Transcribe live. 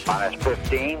Minus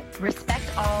 15.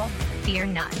 Respect all, fear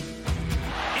none.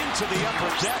 Into the upper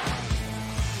deck.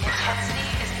 Intensity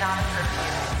is not a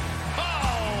curfew.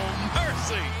 Oh,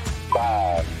 mercy.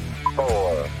 5,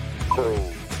 4, 3,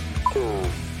 2,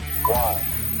 1.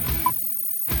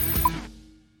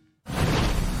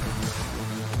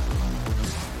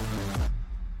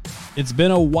 It's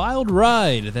been a wild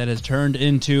ride that has turned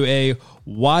into a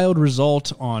wild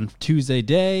result on Tuesday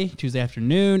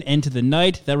afternoon, into the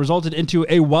night that resulted into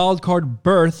a wild card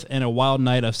berth and a wild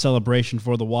night of celebration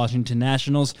for the Washington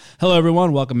Nationals. Hello,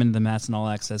 everyone. Welcome into the MASN All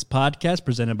Access podcast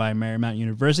presented by Marymount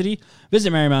University.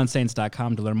 Visit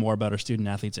MarymountSaints.com to learn more about our student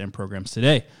athletes and programs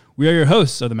today. We are your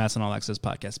hosts of the MASN All Access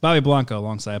podcast. Bobby Blanco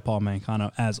alongside Paul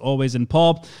Mancano, as always. And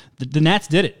Paul, the Nats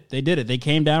did it. They did it. They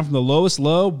came down from the lowest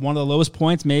low, one of the lowest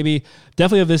points,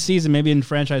 definitely of this season, maybe in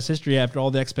franchise history after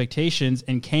all the expectations,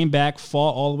 and came back,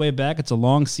 fought all the way back. It's a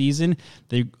long season.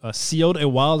 They sealed a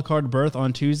wild card berth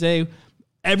on Tuesday.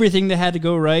 Everything that had to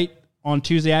go right on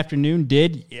Tuesday afternoon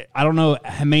did. I don't know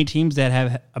how many teams that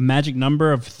have a magic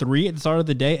number of 3 at the start of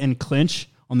the day and clinch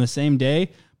on the same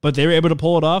day, but they were able to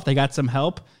pull it off. They got some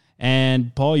help.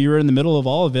 And, Paul, you were in the middle of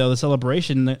all of it, the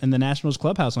celebration in the Nationals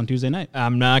clubhouse on Tuesday night.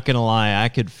 I'm not going to lie. I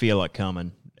could feel it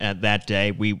coming at that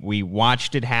day. We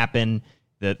watched it happen.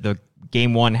 The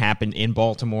game one happened in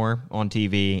Baltimore on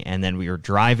TV, and then we were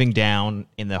driving down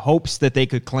in the hopes that they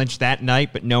could clinch that night,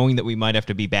 but knowing that we might have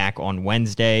to be back on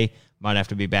Wednesday, might have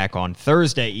to be back on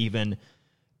Thursday even.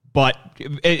 But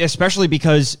especially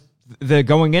because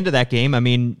going into that game, I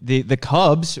mean, the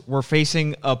Cubs were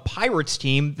facing a Pirates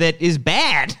team that is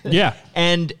bad. Yeah.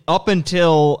 And up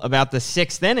until about the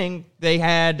 6th inning, they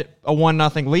had a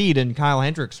 1-0 lead, and Kyle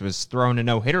Hendricks was throwing a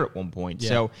no-hitter at one point. Yeah.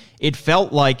 So it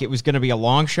felt like it was going to be a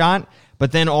long shot,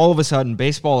 but then all of a sudden,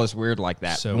 baseball is weird like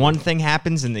that. So one thing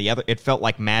happens, and the other, it felt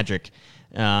like magic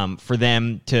for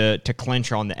them to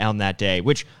clinch on that day,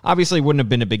 which obviously wouldn't have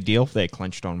been a big deal if they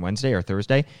clinched on Wednesday or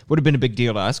Thursday. Would have been a big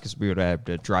deal to us because we would have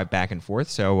to drive back and forth.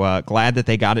 So glad that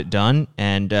they got it done,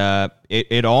 and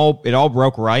it all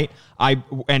broke right.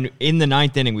 And in the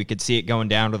 9th inning, we could see it going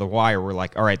down to the wire. We're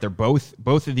like, all right, they're both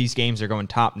of these games are going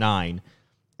top 9,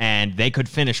 and they could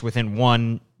finish within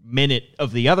 1 minute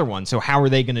of the other one. So how are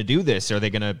they going to do this? Are they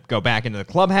going to go back into the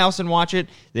clubhouse and watch it?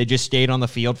 They just stayed on the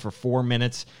field for 4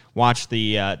 minutes, watched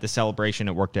the celebration.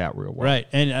 It worked out real well. Right,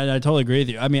 and I totally agree with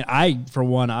you. I mean,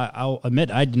 I'll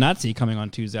admit, I did not see it coming on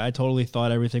Tuesday. I totally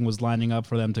thought everything was lining up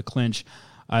for them to clinch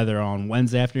either on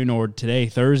Wednesday afternoon or today,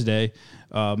 Thursday,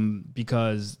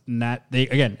 because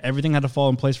everything had to fall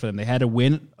in place for them. They had to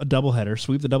win a doubleheader,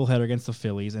 sweep the doubleheader against the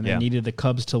Phillies, and they needed the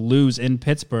Cubs to lose in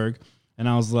Pittsburgh. And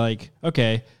I was like,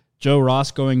 okay, Joe Ross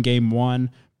going game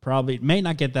 1, probably may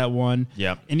not get that one.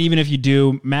 Yeah. And even if you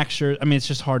do, Max Scherzer, I mean, it's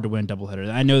just hard to win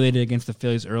doubleheader. I know they did against the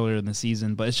Phillies earlier in the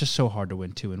season, but it's just so hard to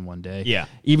win 2 in one day. Yeah.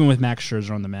 Even with Max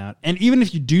Scherzer on the mound. And even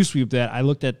if you do sweep that, I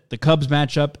looked at the Cubs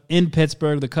matchup in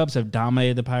Pittsburgh. The Cubs have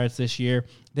dominated the Pirates this year.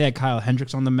 They had Kyle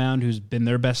Hendricks on the mound, who's been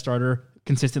their best starter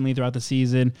consistently throughout the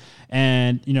season.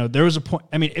 And, there was a point,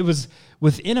 it was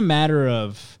within a matter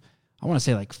of, I want to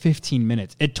say like 15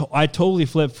 minutes. I totally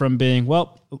flipped from being,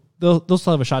 well, they'll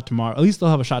still have a shot tomorrow. At least they'll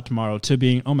have a shot tomorrow, to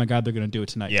being, oh my God, they're going to do it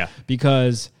tonight. Yeah.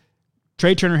 Because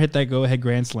Trey Turner hit that go-ahead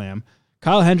grand slam.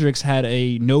 Kyle Hendricks had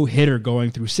a no-hitter going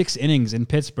through 6 innings in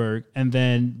Pittsburgh, and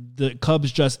then the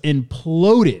Cubs just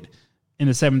imploded in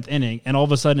the 7th inning, and all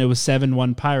of a sudden it was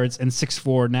 7-1 Pirates and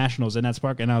 6-4 Nationals in that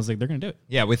spark, and I was like, they're going to do it.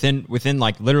 Yeah, within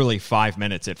like literally 5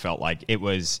 minutes, it felt like it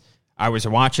was. I was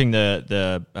watching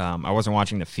I wasn't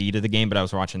watching the feed of the game, but I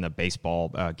was watching the baseball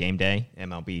game day,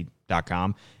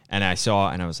 MLB.com, and I saw,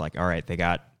 and I was like, all right, they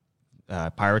got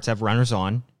Pirates have runners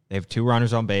on. They have 2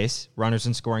 runners on base, runners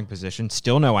in scoring position,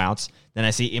 still no outs. Then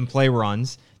I see in-play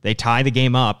runs. They tie the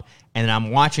game up, and I'm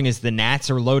watching as the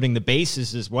Nats are loading the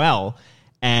bases as well.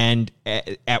 And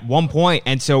at one point,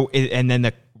 and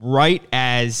then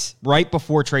right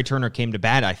before Trey Turner came to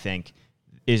bat, I think,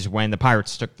 is when the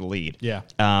Pirates took the lead. Yeah.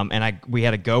 And we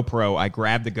had a GoPro. I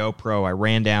grabbed the GoPro. I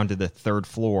ran down to the 3rd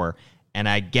floor, and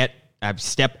I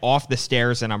step off the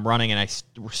stairs, and I'm running, and I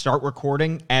start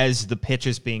recording as the pitch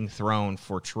is being thrown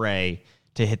for Trey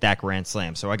to hit that grand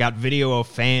slam. So I got video of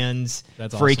fans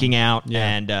freaking out,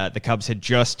 and the Cubs had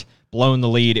just blown the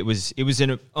lead. It was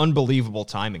an unbelievable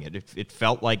timing. It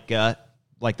felt like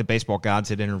the baseball gods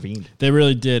had intervened. They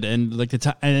really did, and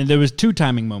and there was 2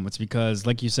 timing moments because,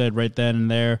 like you said, right then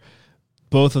and there,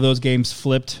 both of those games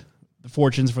flipped the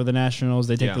fortunes for the Nationals.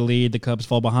 They take the lead, the Cubs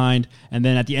fall behind, and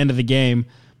then at the end of the game,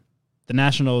 the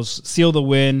Nationals seal the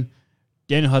win.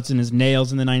 Daniel Hudson is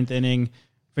nails in the 9th inning.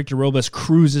 Victor Robles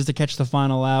cruises to catch the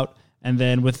final out. And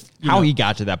then with How he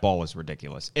got to that ball was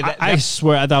ridiculous. I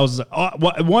swear, I thought it was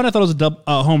one. I thought it was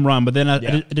a home run, but then I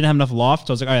didn't have enough loft,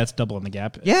 so I was like, all right, that's doubling the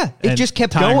gap. Yeah, it And just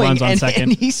kept tying going, runs on second.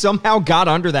 and he somehow got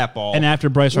under that ball. And after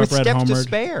Bryce with Harper had steps to homered,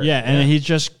 spare. and he's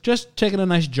just taking a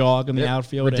nice jog in the Yeah,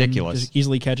 outfield, ridiculous. and just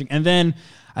easily catching. And then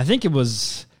I think it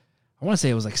was, I want to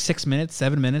say it was like 6 minutes,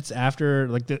 7 minutes after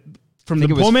from I think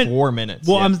the it was moment 4 minutes.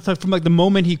 Well, yeah. I'm from like the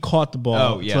moment he caught the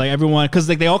ball. Oh, yeah. To like everyone, because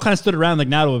like they all kind of stood around like,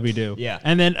 now what do we do? Yeah.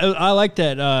 And then I like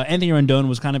that Anthony Rendon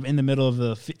was kind of in the middle of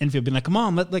the infield, being like, "Come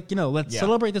on, let's Yeah.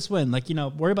 celebrate this win.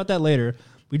 Worry about that later.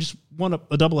 We just won a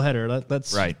doubleheader.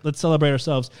 Let's celebrate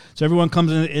ourselves." So everyone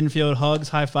comes in the infield, hugs,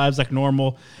 high fives like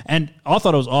normal, and I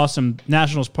thought it was awesome.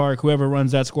 Nationals Park, whoever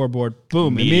runs that scoreboard,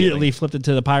 boom, immediately flipped it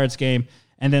to the Pirates game.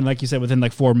 And then, like you said, within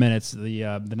like 4 minutes,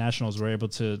 the Nationals were able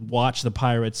to watch the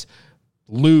Pirates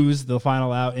lose the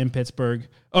final out in Pittsburgh.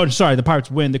 Oh, sorry, the Pirates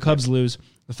win. The Cubs lose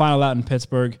the final out in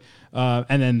Pittsburgh.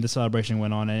 And then the celebration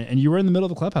went on. And you were in the middle of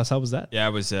the clubhouse. How was that? Yeah,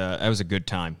 that was a good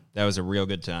time. That was a real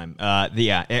good time.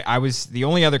 I was the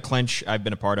only other clinch I've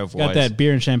been a part of. Got that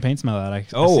beer and champagne smell out. I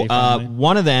see finally.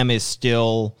 One of them is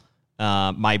still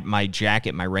my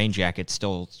jacket, my rain jacket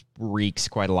still reeks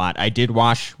quite a lot. I did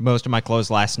wash most of my clothes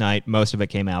last night. Most of it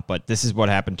came out, but this is what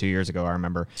happened 2 years ago. I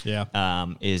remember. Yeah.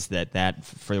 Is that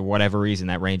for whatever reason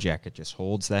that rain jacket just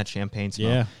holds that champagne smell.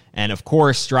 Yeah. And of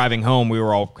course, driving home, we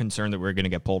were all concerned that we were going to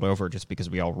get pulled over just because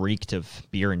we all reeked of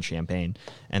beer and champagne.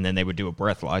 And then they would do a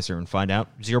breathalyzer and find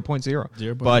out 0.0.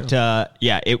 0.0. But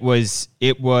it was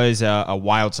a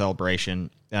wild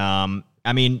celebration.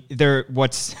 I mean,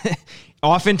 what's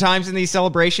oftentimes in these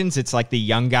celebrations, it's like the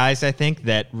young guys, I think,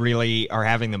 that really are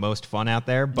having the most fun out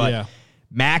there. But Yeah.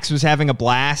 Max was having a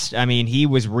blast. I mean, he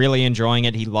was really enjoying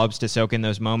it. He loves to soak in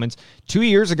those moments. 2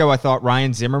 years ago, I thought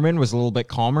Ryan Zimmerman was a little bit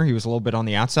calmer. He was a little bit on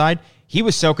the outside. He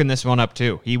was soaking this one up,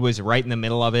 too. He was right in the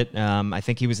middle of it. I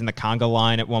think he was in the conga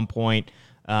line at one point.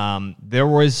 It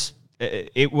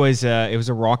was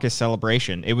a raucous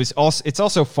celebration. It's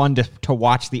also fun to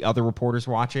watch the other reporters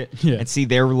watch it and see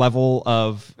their level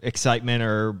of excitement.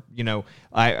 Or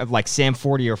like Sam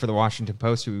Fortier for the Washington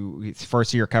Post, who his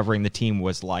first year covering the team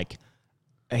was like,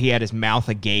 he had his mouth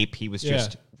agape. He was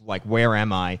just like, "Where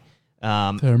am I?"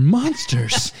 They're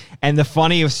monsters. And the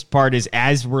funniest part is,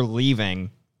 as we're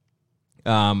leaving,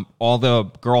 all the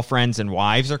girlfriends and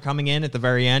wives are coming in at the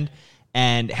very end.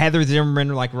 And Heather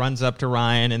Zimmerman runs up to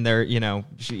Ryan, and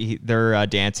they're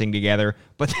dancing together.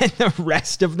 But then the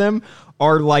rest of them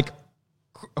are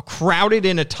crowded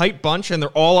in a tight bunch, and they're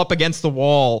all up against the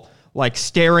wall,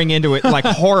 staring into it,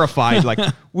 horrified.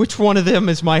 Which one of them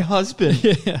is my husband?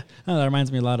 Yeah. Oh, that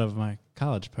reminds me a lot of my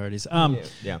college parties.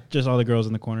 Yeah. Just all the girls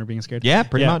in the corner being scared. Yeah,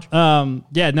 pretty much.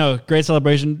 Great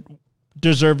celebration.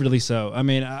 Deservedly so. I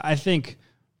mean, I think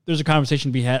there's a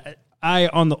conversation to be had.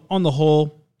 On the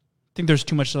whole, think there's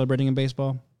too much celebrating in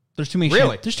baseball. There's too many.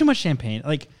 There's too much champagne.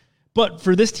 But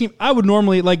for this team, I would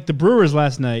normally the Brewers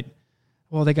last night.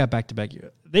 Well, they got back-to-back.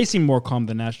 They seem more calm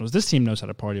than Nationals. This team knows how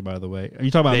to party, by the way.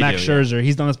 You talk about Max Scherzer. Yeah.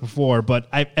 He's done this before, but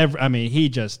he's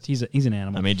an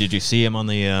animal. I mean, did you see him on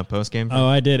the post-game? Oh,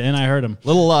 I did, and I heard him.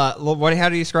 How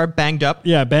do you describe banged up?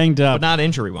 Yeah, banged up. But not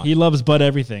injury-wise. He loves Bud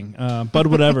everything. Bud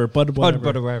whatever. Bud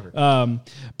whatever. Bud whatever.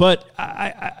 But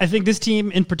I think this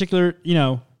team in particular,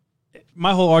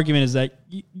 my whole argument is that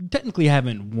you technically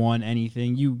haven't won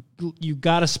anything. You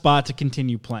got a spot to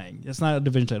continue playing. It's not a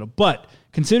division title. But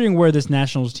considering where this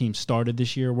Nationals team started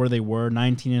this year, where they were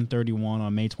 19-31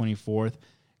 on May 24th,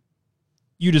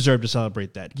 you deserve to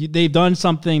celebrate that. They've done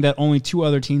something that only two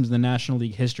other teams in the National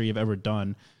League history have ever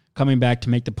done, coming back to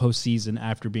make the postseason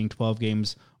after being 12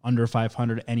 games under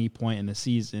 500 at any point in the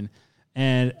season.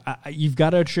 And you've got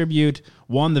to attribute,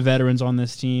 one, the veterans on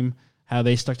this team, how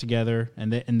they stuck together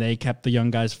and they kept the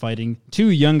young guys fighting. Two,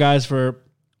 young guys for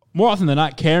more often than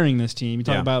not carrying this team. You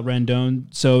talk about Rendon,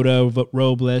 Soto,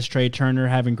 Robles, Trey Turner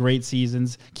having great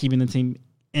seasons, keeping the team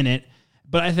in it.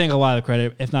 But I think a lot of the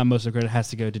credit, if not most of the credit, has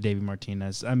to go to Davey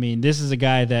Martinez. I mean, this is a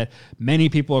guy that many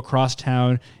people across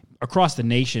town, across the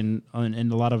nation,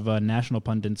 and a lot of national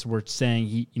pundits were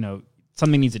saying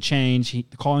something needs to change. He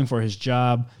calling for his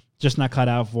job, just not cut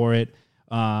out for it.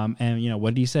 And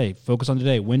what did he say? Focus on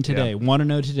today, win today, want to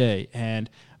know today. And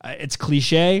it's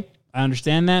cliche. I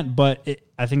understand that, but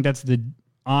I think that's the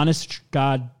honest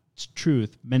God's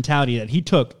truth mentality that he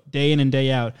took day in and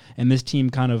day out, and this team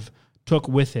kind of took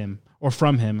with him or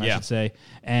from him, I should say.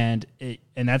 And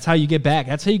that's how you get back.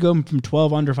 That's how you go from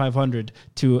 12 under 500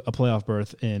 to a playoff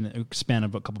berth in a span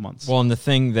of a couple months. Well, and the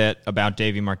thing about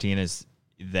Davey Martinez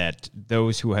that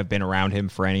those who have been around him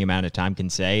for any amount of time can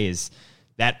say is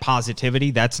that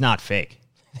positivity, that's not fake.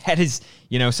 that is,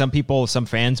 some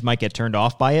fans might get turned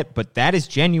off by it, but that is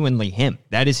genuinely him.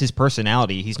 That is his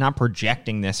personality. He's not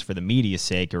projecting this for the media's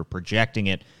sake or projecting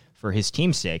it for his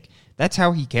team's sake. That's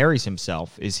how he carries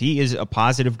himself. He is a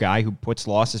positive guy who puts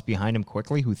losses behind him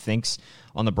quickly, who thinks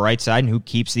on the bright side, and who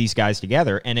keeps these guys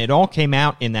together. And it all came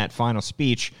out in that final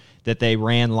speech that they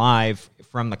ran live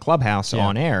from the clubhouse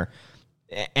on air.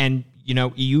 And,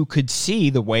 you could see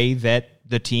the way that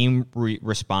the team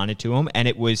responded to him, and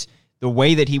it was the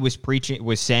way that he was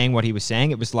saying what he was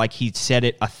saying. It was like he'd said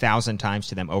it 1,000 times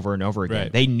to them over and over again.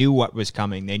 Right. They knew what was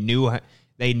coming. They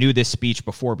knew this speech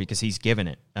before because he's given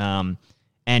it.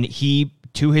 And he,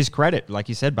 to his credit, like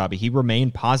you said, Bobby, he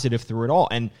remained positive through it all.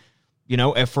 And,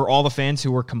 if for all the fans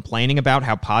who were complaining about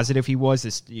how positive he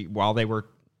was while they were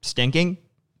stinking,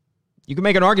 you can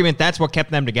make an argument that's what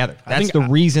kept them together. That's the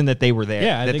reason that they were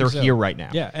there, that they're here right now.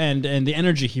 Yeah, and the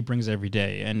energy he brings every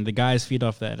day, and the guys feed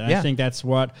off that. And I think that's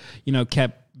what,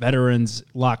 kept veterans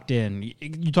locked in.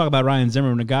 You talk about Ryan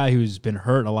Zimmerman, a guy who's been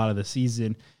hurt a lot of the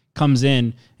season, comes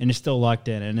in and is still locked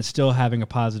in and is still having a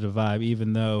positive vibe,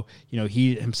 even though,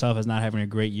 he himself is not having a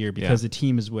great year because the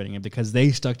team is winning and because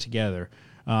they stuck together.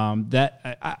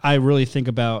 That I really think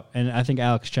about, and I think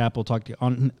Alex Chappell talked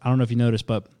on, I don't know if you noticed,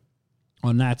 but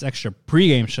on Nat's Extra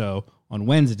pregame show on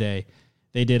Wednesday,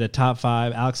 they did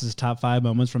Alex's top 5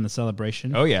 moments from the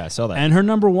celebration. Oh, yeah, I saw that. And her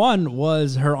number 1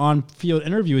 was her on-field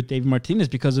interview with David Martinez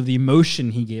because of the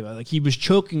emotion he gave. Like, he was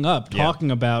choking up,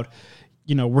 talking about,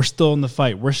 we're still in the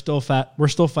fight. We're still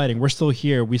fighting. We're still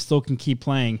here. We still can keep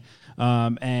playing.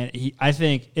 And I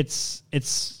think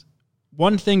it's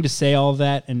one thing to say all of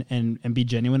that and be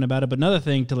genuine about it, but another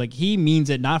thing to, he means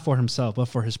it not for himself, but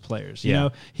for his players. You know,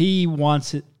 he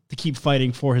wants it to keep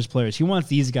fighting for his players. He wants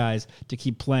these guys to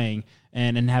keep playing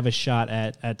and have a shot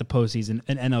at the postseason,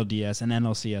 an NLDS, an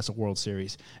NLCS, a World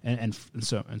Series, and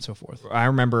so forth. I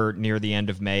remember near the end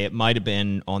of May, it might have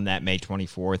been on that May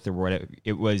 24th or whatever.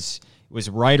 It was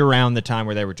right around the time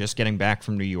where they were just getting back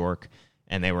from New York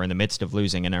and they were in the midst of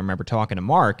losing. And I remember talking to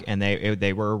Mark, and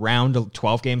they were around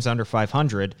 12 games under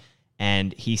 500,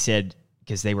 and he said,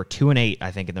 because they were 2-8,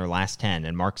 I think, in their last 10,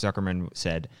 and Mark Zuckerman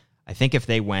said, I think if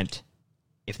they won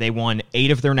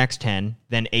 8 of their next 10,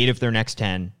 then 8 of their next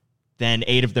 10, then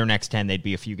 8 of their next 10, they'd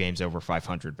be a few games over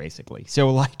 500, basically.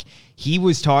 So, he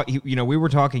was talking, we were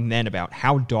talking then about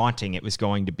how daunting it was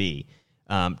going to be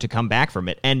to come back from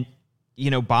it. And,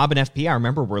 Bob and FP, I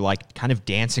remember, were kind of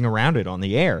dancing around it on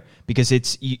the air because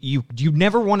it's, you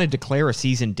never want to declare a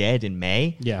season dead in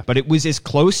May. Yeah. But it was as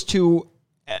close to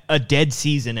a dead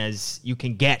season as you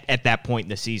can get at that point in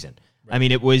the season. Right. I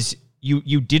mean, it was,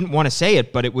 you didn't want to say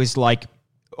it, but it was I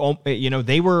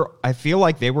feel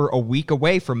like they were a week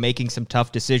away from making some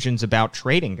tough decisions about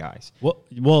trading guys.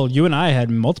 Well, you and I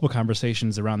had multiple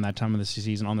conversations around that time of the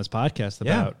season on this podcast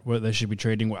about what they should be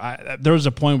trading. There was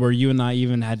a point where you and I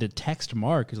even had to text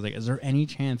Mark. Is there any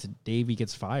chance that Davey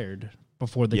gets fired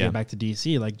before they get back to DC?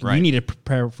 You need to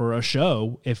prepare for a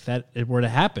show if it were to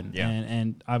happen. Yeah.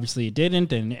 And obviously it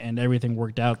didn't, and everything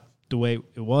worked out the way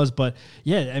it was. But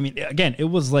yeah, I mean, again, it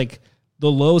was like the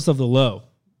lows of the low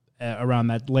around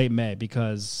that late May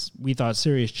because we thought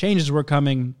serious changes were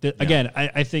coming. Again,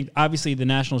 I think obviously the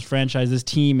Nationals franchise, this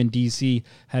team in DC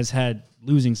has had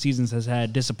losing seasons, has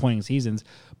had disappointing seasons,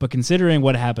 but considering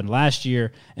what happened last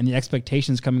year and the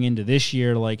expectations coming into this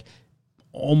year,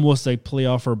 almost a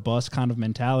playoff or bust kind of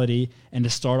mentality, and to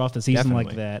start off the season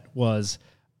like that was,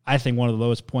 I think, one of the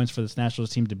lowest points for this Nationals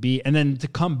team to be. And then to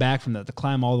come back from that, to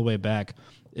climb all the way back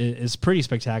is pretty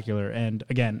spectacular. And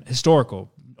again,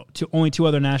 historical. Only 2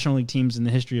 other National League teams in the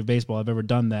history of baseball have ever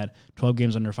done that, 12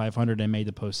 games under 500 and made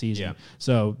the postseason. Yeah.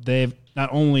 So they've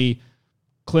not only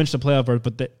clinched the playoff berth,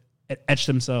 but they etched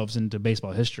themselves into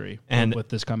baseball history with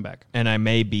this comeback. And I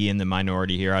may be in the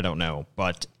minority here, I don't know,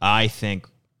 but I think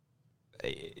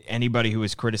anybody who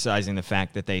is criticizing the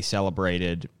fact that they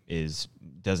celebrated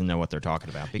doesn't know what they're talking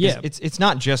about, because it's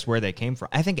not just where they came from.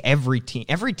 I think every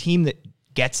team that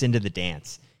gets into the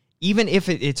dance, even if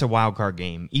it's a wild card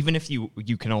game, even if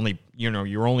you can only,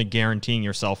 you're only guaranteeing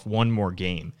yourself one more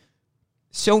game,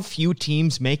 so few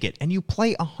teams make it, and you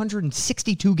play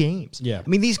 162 games. Yeah. I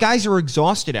mean, these guys are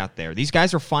exhausted out there. These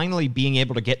guys are finally being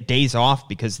able to get days off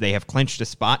because they have clinched a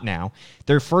spot now.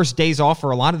 Their first days off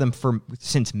for a lot of them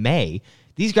since May.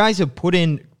 These guys have put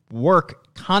in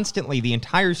work constantly the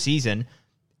entire season.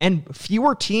 And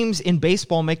fewer teams in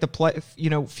baseball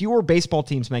fewer baseball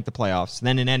teams make the playoffs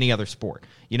than in any other sport.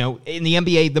 In the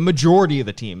NBA, the majority of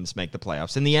the teams make the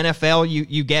playoffs. In the NFL,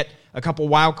 you get a couple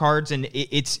wild cards, and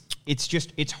it's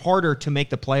harder to make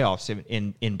the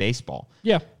playoffs in baseball.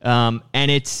 Yeah.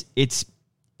 And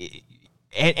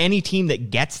any team that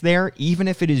gets there, even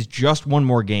if it is just one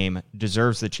more game,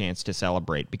 deserves the chance to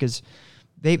celebrate because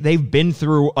they've been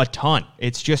through a ton.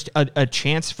 It's just a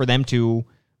chance for them to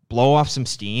blow off some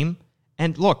steam.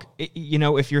 And look,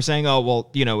 if you're saying, oh,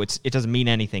 well, it doesn't mean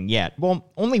anything yet.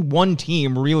 Well, only one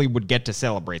team really would get to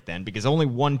celebrate then because only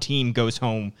one team goes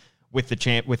home with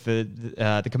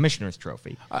the commissioner's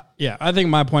trophy. Yeah, I think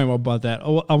my point about that,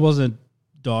 I wasn't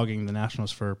dogging the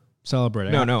Nationals for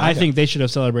celebrating. No, I think they should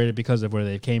have celebrated because of where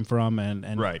they came from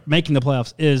and Right. making the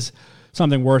playoffs is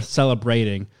something worth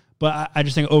celebrating. But I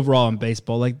just think overall in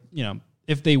baseball,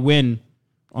 if they win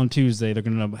on Tuesday, they're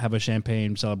going to have a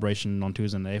champagne celebration on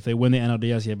Tuesday. If they win the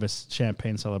NLDS, you have a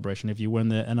champagne celebration. If you win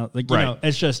the NL,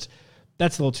 it's just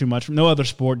that's a little too much. No other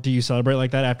sport do you celebrate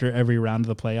like that after every round of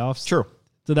the playoffs. True.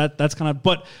 So that's kind of,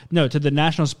 but no, to the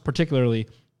Nationals particularly,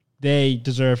 they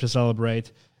deserve to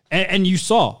celebrate. And you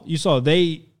saw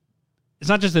they. It's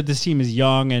not just that this team is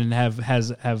young and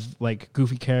have like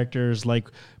goofy characters like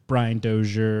Brian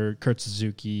Dozier, Kurt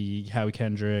Suzuki, Howie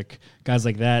Kendrick, guys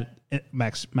like that,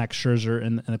 Max Scherzer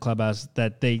in the clubhouse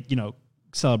that they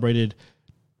celebrated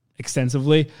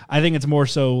extensively. I think it's more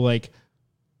so like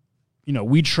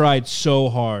we tried so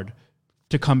hard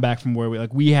to come back from where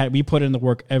we put in the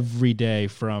work every day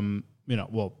from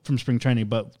from spring training,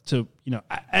 but to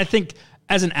I think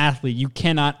as an athlete you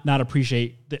cannot not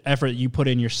appreciate the effort that you put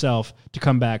in yourself to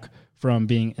come back from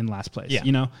being in last place.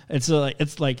 Yeah.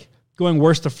 It's like going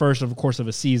worst to first of course of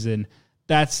a season.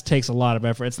 That takes a lot of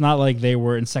effort. It's not like they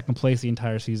were in second place the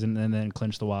entire season and then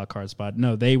clinched the wild card spot.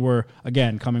 No, they were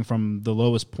again coming from the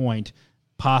lowest point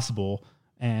possible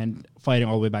and fighting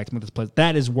all the way back to make this place.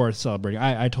 That is worth celebrating.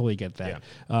 I totally get that.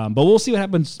 Yeah. But we'll see what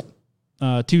happens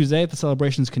Tuesday if the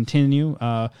celebrations continue.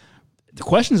 The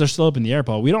questions are still up in the air,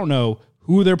 Paul. We don't know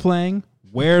who they're playing,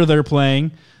 where they're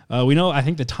playing. We know, I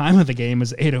think the time of the game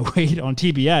is 8:08 on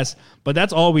TBS, but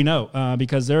that's all we know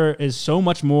because there is so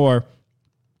much more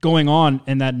going on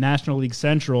in that National League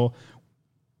Central.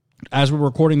 As we're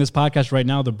recording this podcast right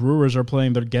now, the Brewers are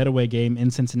playing their getaway game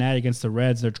in Cincinnati against the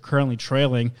Reds. They're currently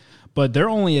trailing, but they're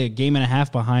only a game and a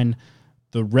half behind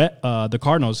the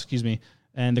Cardinals,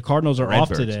 and the Cardinals are off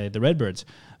today. The Redbirds.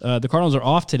 The Cardinals are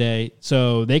off today,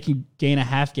 so they can gain a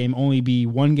half game, only be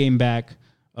one game back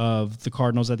of the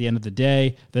Cardinals at the end of the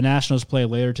day. The Nationals play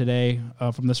later today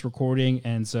from this recording,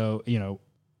 and so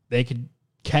they could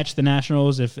catch the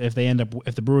Nationals if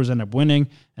the Brewers end up winning,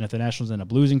 and if the Nationals end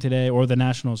up losing today, or the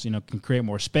Nationals can create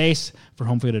more space for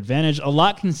home field advantage. A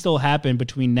lot can still happen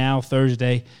between now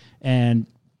Thursday and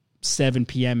 7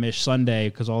 p.m. ish Sunday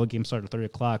because all the games start at 3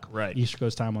 o'clock East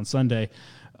Coast time on Sunday.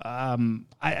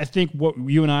 I think what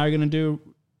you and I are going to do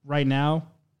right now,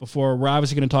 before we're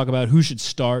obviously going to talk about who should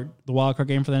start the wildcard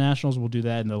game for the Nationals. We'll do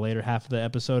that in the later half of the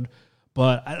episode.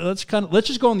 But let's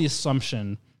just go on the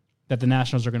assumption that the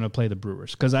Nationals are going to play the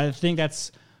Brewers because I think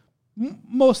that's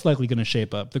most likely going to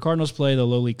shape up. The Cardinals play the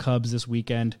lowly Cubs this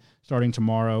weekend, starting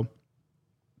tomorrow.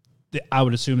 I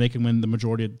would assume they can win the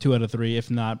majority of 2 out of 3, if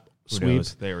not sweep.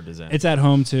 They were disaster. It's at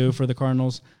home too for the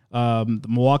Cardinals. The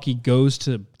Milwaukee goes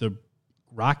to the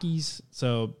Rockies,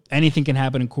 so anything can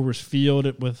happen in Coors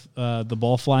Field with the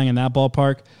ball flying in that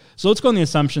ballpark. So let's go on the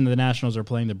assumption that the Nationals are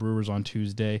playing the Brewers on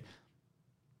Tuesday.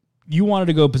 You wanted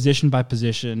to go position by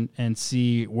position and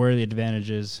see where the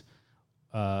advantages,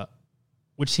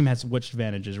 which team has which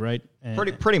advantages, right?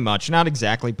 Pretty much, not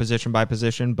exactly position by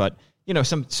position, but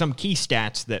some key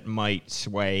stats that might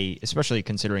sway, especially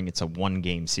considering it's a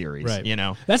 1-game series. Right.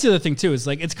 That's the other thing too. Is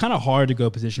it's kind of hard to go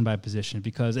position by position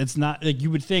because it's not like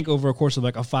you would think over a course of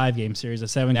a 5-game series, a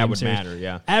 7-game series. That would matter.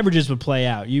 Yeah. Averages would play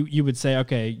out. You would say,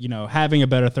 okay, having a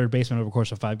better third baseman over a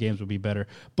course of 5 games would be better.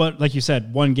 But like you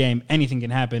said, 1 game, anything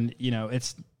can happen.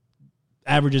 It's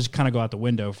averages kind of go out the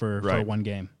window for 1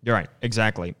 game. You're right.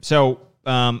 Exactly. So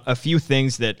a few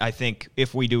things that I think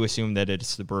if we do assume that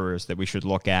it's the Brewers that we should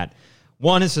look at.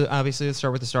 One is obviously let's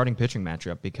start with the starting pitching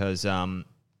matchup because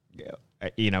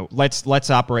let's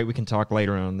operate. We can talk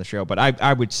later on the show, but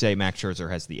I would say Max Scherzer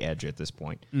has the edge at this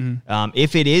point. Mm-hmm.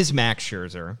 If it is Max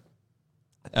Scherzer,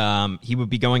 he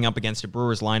would be going up against a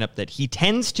Brewers lineup that he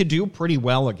tends to do pretty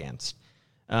well against.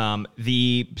 Some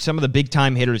of the big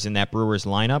time hitters in that Brewers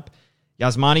lineup.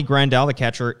 Yasmani Grandal, the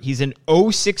catcher, he's an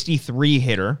 .063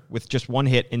 hitter with just 1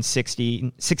 hit in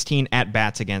 16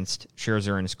 at-bats against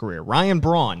Scherzer in his career. Ryan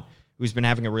Braun, who's been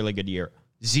having a really good year,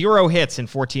 0 hits in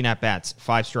 14 at-bats,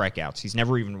 5 strikeouts. He's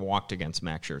never even walked against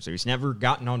Max Scherzer. He's never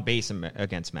gotten on base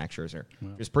against Max Scherzer.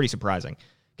 Wow. It was pretty surprising,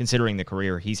 considering the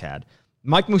career he's had.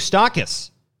 Mike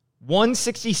Moustakas,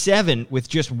 167 with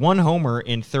just 1 homer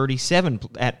in 37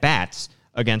 at-bats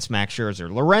against Max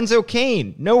Scherzer. Lorenzo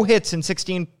Cain, no hits in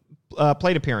 16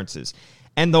 plate appearances.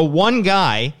 And the one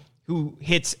guy who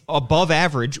hits above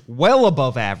average, well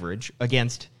above average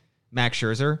against Max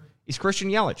Scherzer is Christian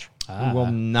Yelich, who will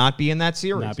not be in that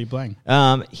series. Not be playing.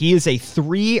 He is a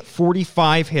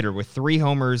 .345 hitter with 3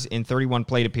 homers in 31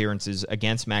 plate appearances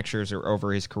against Max Scherzer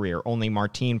over his career. Only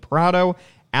Martin Prado,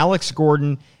 Alex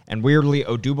Gordon, and weirdly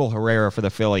Odubel Herrera for the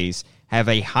Phillies have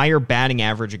a higher batting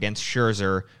average against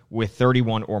Scherzer with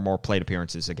 31 or more plate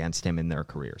appearances against him in their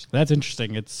careers. That's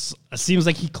interesting. It seems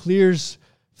like he clears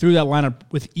through that lineup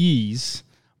with ease.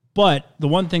 But the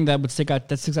one thing that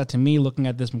sticks out to me looking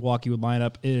at this Milwaukee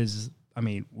lineup is, I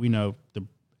mean, we know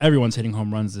everyone's hitting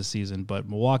home runs this season, but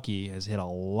Milwaukee has hit a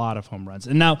lot of home runs.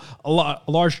 And now a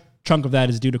large chunk of that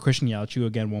is due to Christian Yelich, who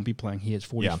again won't be playing. He hits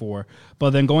 44. Yeah.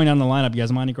 But then going down the lineup,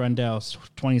 Yasmani Grandal,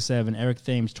 27, Eric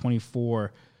Thames,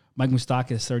 24, Mike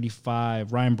Moustakas,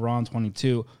 35, Ryan Braun,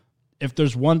 22. If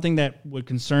there's one thing that would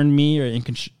concern me or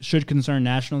should concern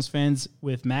Nationals fans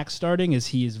with Max starting is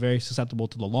he is very susceptible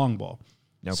to the long ball.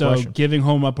 No so question. Giving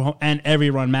home up and every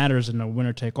run matters in a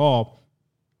winner take all.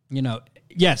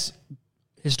 Yes,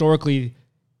 historically,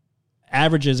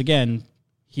 averages again.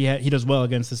 He does well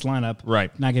against this lineup,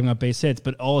 right? Not giving up base hits,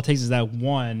 but all it takes is that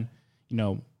one.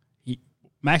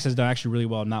 Max has done actually really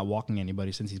well not walking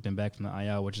anybody since he's been back from the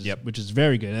IL, which is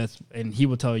very good. And he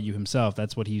will tell you himself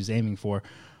that's what he's aiming for.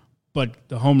 But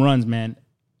the home runs, man,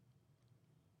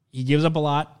 he gives up a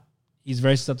lot. He's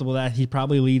very susceptible to that. He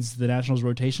probably leads the Nationals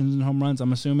rotations in home runs,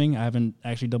 I'm assuming. I haven't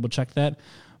actually double-checked that.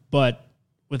 But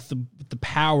with the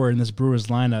power in this Brewers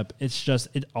lineup, it's just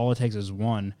all it takes is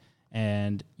one.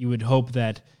 And you would hope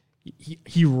that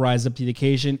he rise up to the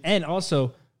occasion. And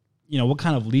also, what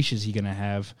kind of leash is he going to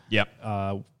have?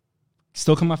 Yep.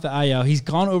 Still come off the IL. He's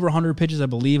gone over 100 pitches, I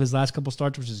believe, his last couple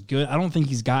starts, which is good. I don't think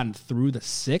he's gotten through the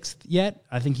 6th yet.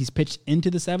 I think he's pitched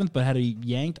into the 7th, but had a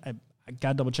yanked. I got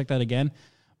to double-check that again.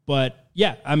 But,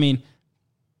 yeah, I mean,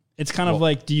 it's kind of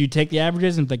like, do you take the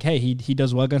averages and think, hey, he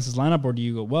does well against his lineup, or do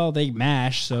you go, well, they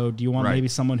mash, so do you want maybe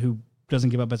someone who doesn't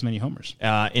give up as many homers?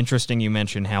 Interesting you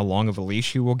mentioned how long of a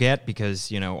leash he will get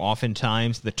because,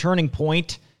 oftentimes the turning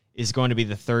point is going to be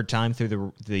the third time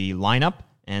through the lineup,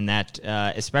 and that,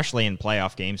 especially in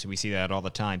playoff games, we see that all the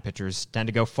time. Pitchers tend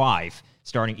to go 5,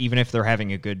 starting even if they're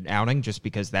having a good outing, just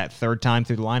because that third time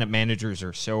through the lineup, managers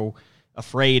are so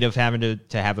afraid of having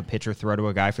to have a pitcher throw to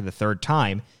a guy for the third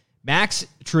time. Max,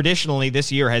 traditionally,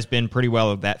 this year has been pretty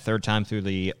well that third time through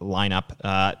the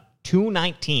lineup.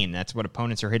 219, that's what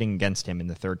opponents are hitting against him in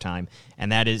the third time,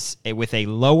 and that is with a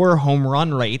lower home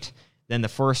run rate than the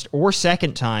first or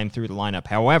second time through the lineup.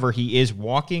 However, he is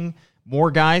walking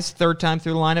more guys third time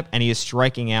through the lineup, and he is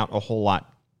striking out a whole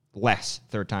lot less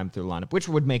third time through the lineup, which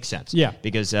would make sense. Yeah.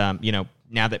 Because,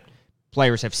 now that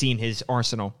players have seen his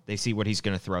arsenal, they see what he's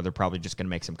going to throw, they're probably just going to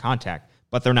make some contact,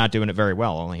 but they're not doing it very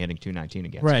well, only hitting 219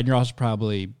 against Right, him. and you're also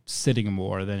probably sitting him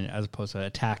more than as opposed to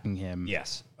attacking him.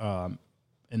 Yes.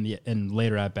 In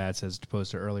later at-bats as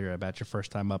opposed to earlier at-bats, your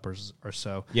first time up or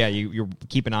so. Yeah, you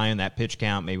keep an eye on that pitch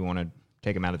count, maybe want to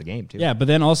take him out of the game, too. Yeah, but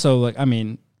then also,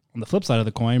 on the flip side of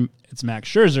the coin, it's Max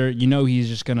Scherzer. He's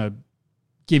just going to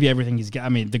give you everything he's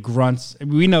got. The grunts.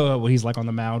 We know what he's like on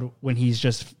the mound when he's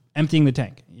just emptying the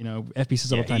tank. FB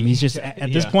says all the time. He's just,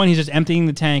 at this point, he's just emptying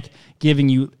the tank, giving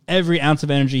you every ounce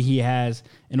of energy he has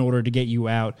in order to get you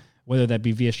out, whether that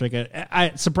be via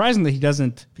strikeout. Surprisingly, he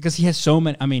doesn't, because he has so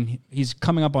many. He's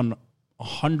coming up on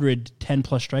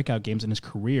 110-plus strikeout games in his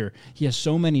career. He has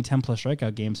so many 10-plus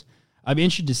strikeout games. I'd be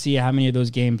interested to see how many of those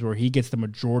games where he gets the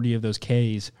majority of those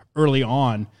Ks early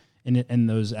on in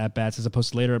those at-bats as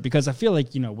opposed to later. Because I feel like,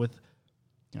 with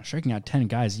striking out 10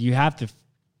 guys, you have to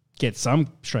get some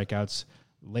strikeouts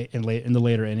late in the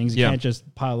later innings. You can't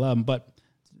just pile up, but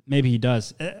maybe he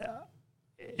does.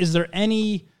 Is there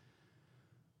any...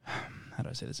 How do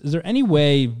I say this? Is there any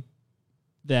way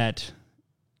that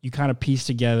you kind of piece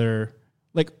together,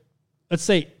 like, let's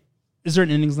say, is there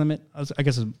an innings limit? I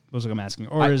guess that's what I'm asking.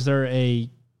 Or is there a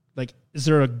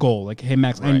goal? Like, hey,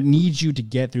 Max, I need you to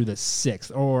get through the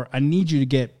 6th, or I need you to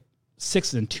get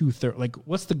 6 and 2/3. Like,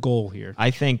 what's the goal here? I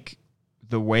think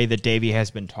the way that Davey has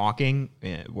been talking,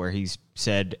 where he's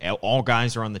said all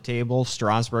guys are on the table,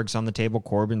 Strasburg's on the table,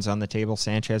 Corbin's on the table,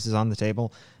 Sanchez is on the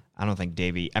table. I don't think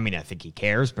Davey. I think he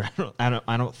cares, but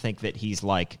I don't think that he's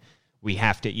like, we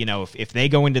have to. If they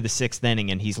go into the 6th inning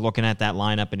and he's looking at that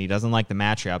lineup and he doesn't like the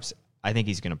matchups, I think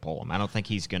he's going to pull him. I don't think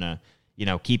he's going to,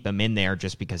 keep him in there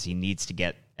just because he needs to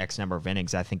get X number of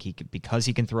innings. I think because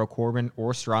he can throw Corbin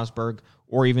or Strasburg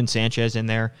or even Sanchez in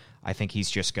there. I think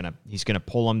he's just gonna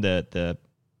pull him the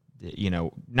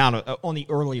not on the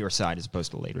earlier side as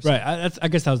opposed to later side. Right. I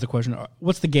guess that was the question.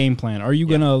 What's the game plan? Are you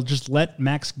going to just let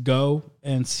Max go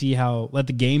and let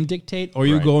the game dictate? Or are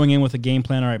you Right. going in with a game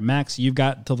plan? All right, Max, you've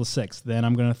got till the 6th. Then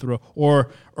I'm going to throw,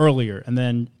 or earlier. And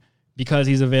then because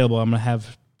he's available, I'm going to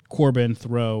have Corbin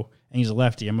throw, and he's a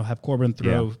lefty. I'm going to have Corbin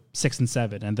throw 6 and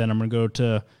 7. And then I'm going to go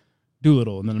to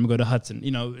Doolittle, and then I'm going to go to Hudson.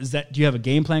 Do you have a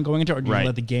game plan going into it, or do you Right.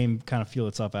 let the game kind of feel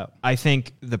itself out? I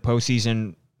think the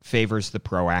postseason favors the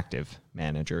proactive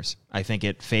managers. I think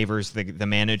it favors the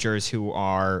managers who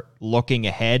are looking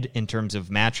ahead in terms of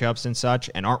matchups and such,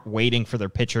 and aren't waiting for their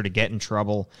pitcher to get in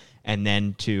trouble and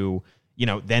then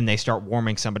then they start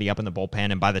warming somebody up in the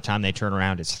bullpen, and by the time they turn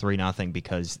around, it's 3-0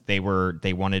 because they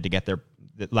wanted to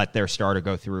let their starter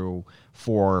go through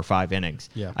 4 or 5 innings.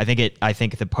 Yeah. I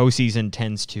think the postseason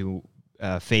tends to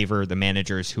favor the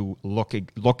managers who look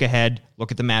ahead,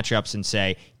 look at the matchups, and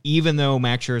say, even though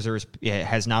Max Scherzer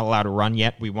has not allowed a run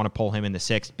yet, we want to pull him in the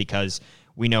 6th because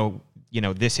we know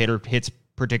this hitter hits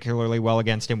particularly well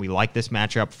against him. We like this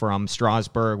matchup from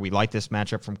Strasburg. We like this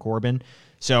matchup from Corbin.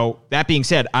 So that being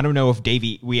said, I don't know if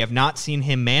we have not seen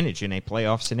him manage in a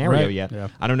playoff scenario yet. Yeah.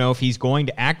 I don't know if he's going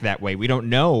to act that way. We don't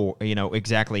know,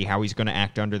 exactly how he's going to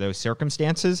act under those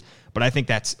circumstances, but I think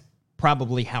that's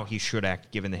probably how he should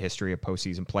act given the history of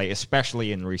postseason play,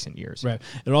 especially in recent years. Right.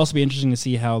 It'll also be interesting to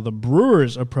see how the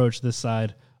Brewers approach this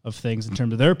side of things in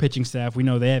terms of their pitching staff. We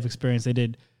know they have experience.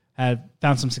 They had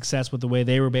found some success with the way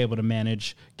they were able to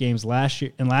manage games last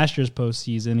year's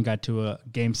postseason. Got to a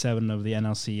Game 7 of the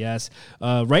NLCS.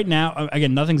 Right now,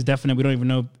 again, nothing's definite. We don't even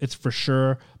know it's for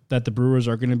sure that the Brewers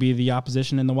are going to be the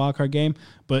opposition in the wild card game.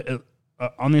 But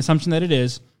on the assumption that it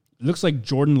is, it looks like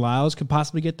Jordan Lyles could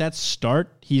possibly get that start.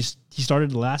 He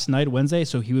started last night, Wednesday,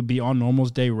 so he would be on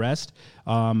Normal's day rest,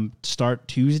 start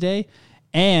Tuesday.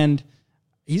 And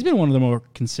he's been one of the more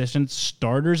consistent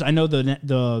starters. I know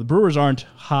the Brewers aren't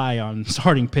high on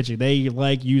starting pitching. They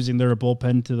like using their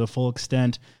bullpen to the full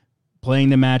extent, playing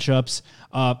the matchups.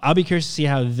 I'll be curious to see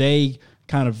how they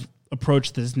kind of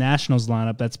approach this Nationals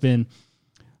lineup that's been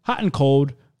hot and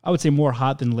cold. I would say more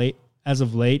hot than late as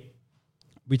of late.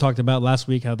 We talked about last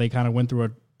week how they kind of went through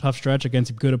a tough stretch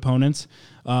against good opponents.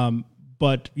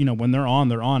 But, when they're on,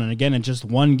 they're on. And again, in just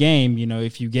one game,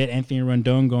 if you get Anthony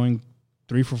Rendon going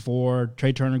 3 for 4,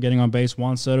 Trey Turner getting on base,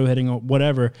 Juan Soto hitting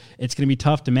whatever, it's going to be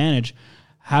tough to manage.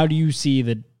 How do you see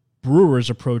the Brewers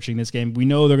approaching this game? We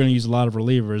know they're going to use a lot of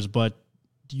relievers, but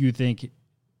do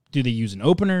they use an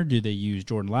opener? Do they use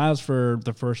Jordan Lyles for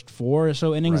the first 4 or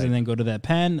so innings and then go to that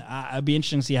pen? I'd be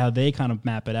interested to see how they kind of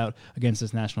map it out against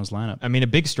this Nationals lineup. I mean, a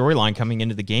big storyline coming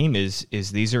into the game is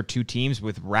these are two teams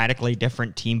with radically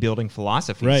different team-building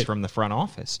philosophies from the front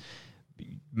office.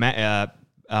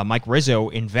 Mike Rizzo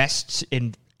invests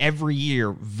in every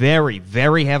year very,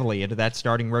 very heavily into that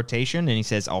starting rotation, and he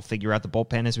says, I'll figure out the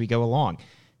bullpen as we go along.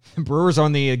 The Brewers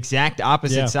on the exact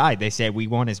opposite side. They say we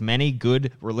want as many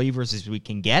good relievers as we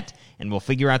can get, and we'll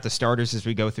figure out the starters as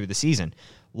we go through the season.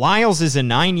 Lyles is a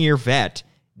 9-year vet,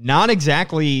 not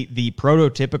exactly the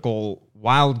prototypical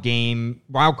wild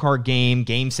card game,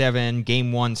 Game 7,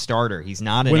 Game 1 starter. He's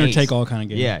not an winner ace. take all kind of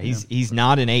game. Yeah, he's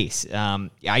not an ace.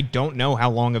 I don't know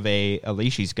how long of a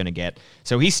leash he's going to get.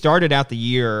 So he started out the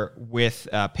year with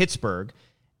Pittsburgh,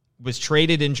 was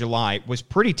traded in July, was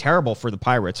pretty terrible for the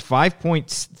Pirates.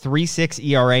 5.36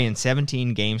 ERA in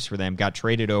 17 games for them, got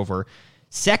traded over.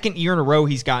 Second year in a row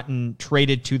he's gotten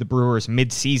traded to the Brewers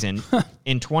mid-season.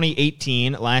 In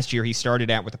 2018, last year, he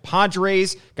started out with the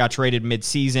Padres, got traded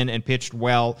mid-season, and pitched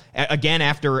well. Again,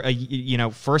 after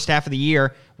first half of the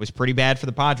year, was pretty bad for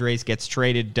the Padres, gets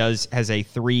traded, has a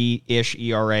 3-ish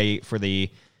ERA for the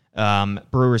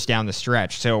Brewers down the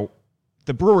stretch. So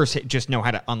the Brewers just know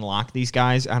how to unlock these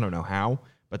guys. I don't know how,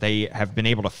 but they have been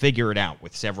able to figure it out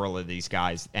with several of these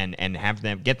guys and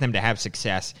get them to have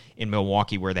success in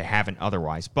Milwaukee where they haven't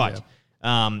otherwise. But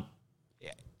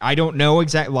I don't know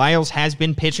exactly. Lyles has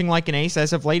been pitching like an ace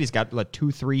as of late. He's got a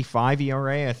 2.35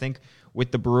 ERA, I think,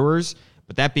 with the Brewers.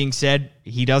 But that being said,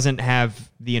 he doesn't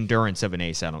have the endurance of an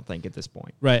ace, I don't think, at this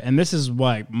point. Right, and this is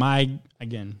why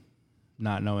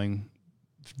not knowing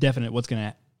definite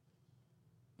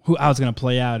how it's going to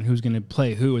play out and who's going to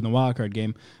play who in the wild card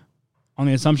game. On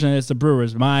the assumption that it's the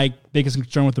Brewers, my biggest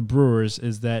concern with the Brewers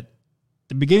is that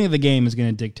the beginning of the game is going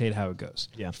to dictate how it goes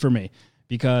for me.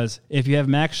 Because if you have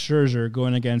Max Scherzer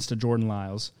going against a Jordan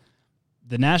Lyles,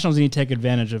 the Nationals need to take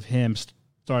advantage of him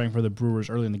starting for the Brewers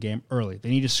early in the game. They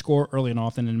need to score early and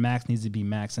often, and Max needs to be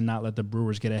Max and not let the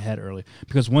Brewers get ahead early.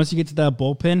 Because once you get to that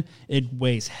bullpen, it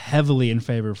weighs heavily in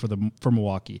favor for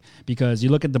Milwaukee. Because you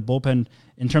look at the bullpen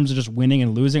in terms of just winning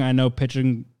and losing. I know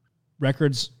pitching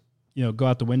records go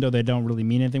out the window. They don't really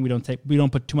mean anything. We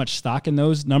don't put too much stock in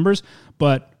those numbers.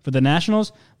 But for the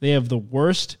Nationals, they have the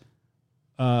worst.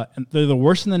 They're the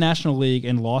worst in the National League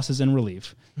in losses and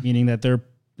relief, meaning that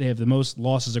they have the most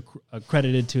losses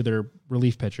accredited to their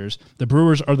relief pitchers. The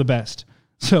Brewers are the best.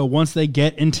 So once they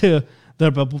get into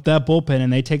that bullpen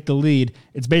and they take the lead,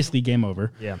 it's basically game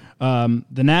over. Yeah.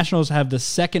 The Nationals have the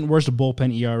second worst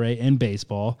bullpen ERA in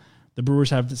baseball. The Brewers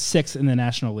have the 6th in the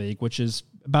National League, which is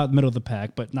about middle of the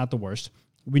pack, but not the worst.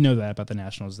 We know that about the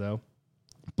Nationals, though.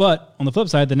 But on the flip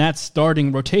side, the Nats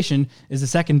starting rotation is the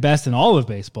second best in all of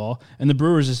baseball, and the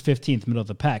Brewers is 15th, middle of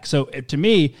the pack. So to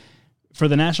me, for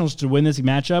the Nationals to win this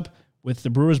matchup with the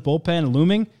Brewers bullpen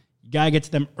looming, you got to get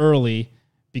to them early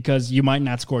because you might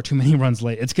not score too many runs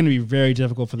late. It's going to be very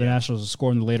difficult for the Nationals to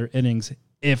score in the later innings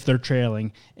if they're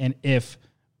trailing and if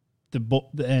the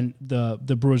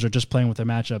Brewers are just playing with their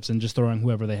matchups and just throwing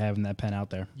whoever they have in that pen out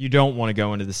there. You don't want to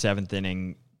go into the 7th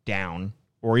inning down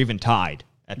or even tied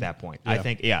at that point.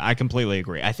 Yeah. I completely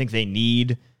agree. I think they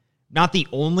need not the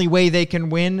only way they can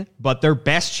win, but their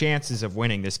best chances of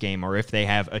winning this game are if they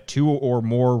have a 2 or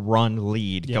more run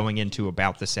lead going into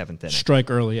about the 7th inning. Strike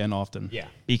early and often. Yeah,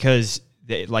 because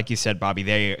like you said, Bobby,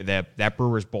 that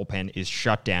Brewers bullpen is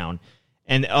shut down.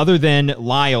 And other than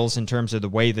Lyles, in terms of the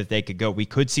way that they could go, we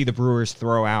could see the Brewers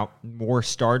throw out more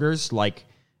starters like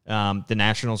the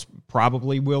Nationals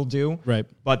probably will do. Right.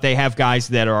 But they have guys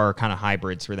that are kind of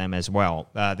hybrids for them as well.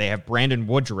 They have Brandon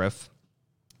Woodruff,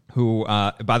 who,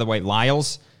 by the way,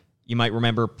 Lyles, you might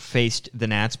remember, faced the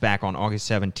Nats back on August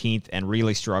 17th and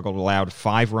really struggled, allowed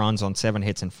 5 runs on 7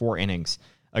 hits in 4 innings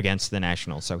against the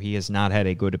Nationals. So he has not had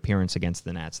a good appearance against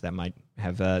the Nats. That might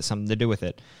have something to do with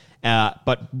it.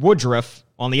 But Woodruff,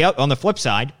 on the flip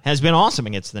side, has been awesome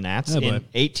against the Nats in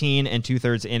 18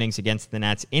 2/3 innings against the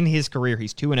Nats. In his career,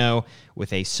 he's 2-0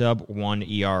 with a sub-1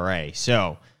 ERA.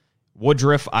 So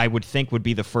Woodruff, I would think, would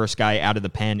be the first guy out of the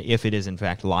pen if it is, in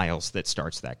fact, Lyles that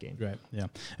starts that game. Right, yeah.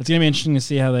 It's going to be interesting to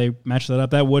see how they match that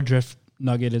up. That Woodruff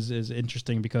nugget is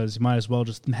interesting because you might as well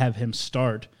just have him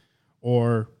start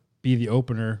or be the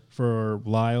opener for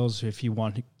Lyles if you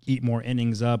want to eat more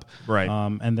innings up. Right.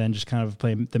 And then just kind of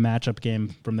play the matchup game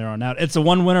from there on out. It's a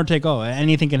one winner take all.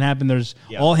 Anything can happen. There's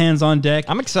all hands on deck.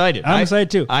 I'm excited. I'm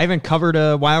excited too. I haven't covered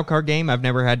a wild card game. I've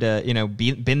never had to,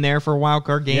 been there for a wild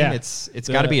card game. Yeah. It's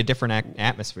got to be a different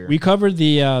atmosphere. We covered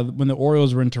the when the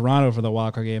Orioles were in Toronto for the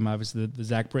wild card game, obviously the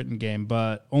Zach Britton game,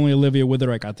 but only Olivia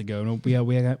Witherite got to go.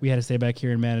 We had to stay back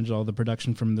here and manage all the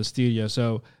production from the studio.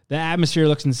 So the atmosphere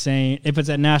looks insane. If it's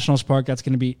at Nationals Park, that's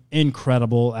going to be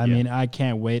incredible. I mean, I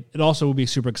can't wait. It also will be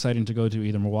super exciting to go to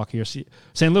either Milwaukee or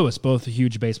St. Louis, both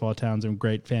huge baseball towns and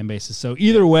great fan bases. So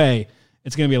either way,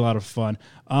 it's going to be a lot of fun.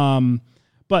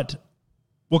 But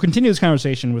we'll continue this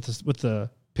conversation with the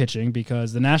pitching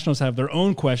because the Nationals have their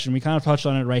own question. We kind of touched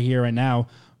on it right here, right now.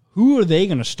 Who are they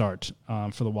going to start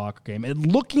for the Walker game? It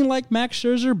looking like Max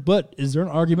Scherzer, but is there an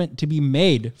argument to be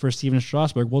made for Steven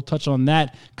Strasburg? We'll touch on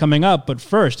that coming up. But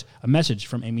first, a message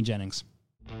from Amy Jennings.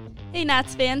 Hey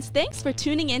Nats fans, thanks for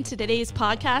tuning in to today's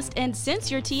podcast, and since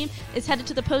your team is headed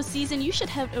to the postseason, you should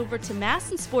head over to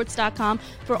massinsports.com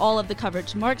for all of the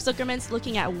coverage. Mark Zuckerman's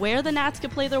looking at where the Nats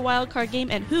could play their wildcard game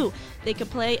and who they could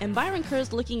play, and Byron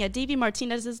Kerr's looking at Davey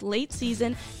Martinez's late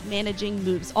season managing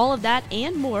moves. All of that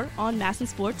and more on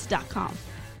massinsports.com.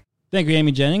 Thank you,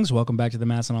 Amy Jennings. Welcome back to the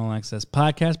Massin All Access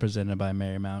podcast presented by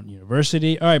Marymount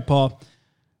University. All right, Paul,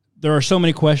 there are so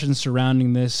many questions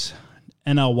surrounding this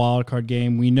NL wildcard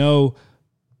game. We know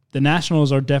the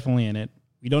Nationals are definitely in it.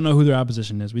 We don't know who their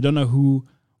opposition is. We don't know who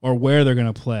or where they're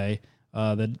going to play.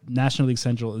 The National League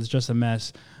Central is just a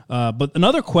mess. But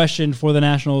another question for the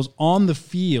Nationals on the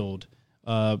field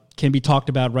can be talked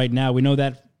about right now. We know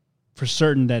that for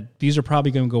certain that these are probably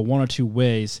going to go one or two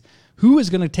ways. Who is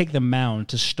going to take the mound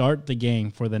to start the game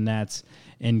for the Nats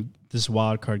in this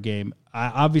wildcard game?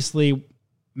 Obviously,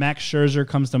 Max Scherzer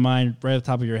comes to mind right at the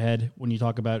top of your head when you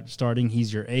talk about starting.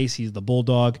 He's your ace. He's the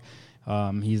Bulldog.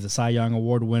 He's the Cy Young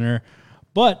Award winner.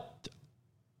 But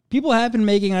people have been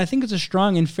making, I think it's a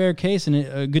strong and fair case and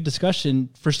a good discussion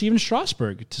for Steven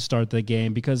Strasburg to start the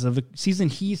game because of the season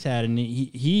he's had. And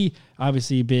he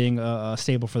obviously being a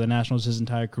staple for the Nationals his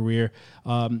entire career,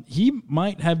 he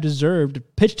might have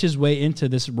pitched his way into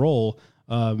this role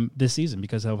this season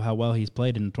because of how well he's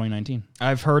played in 2019.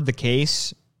 I've heard the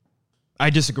case. I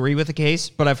disagree with the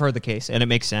case, but I've heard the case, and it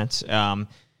makes sense.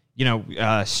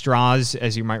 Strauss,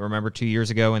 as you might remember 2 years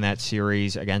ago in that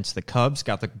series against the Cubs,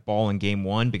 got the ball in game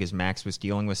 1 because Max was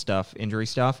dealing with injury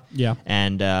stuff. Yeah.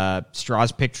 And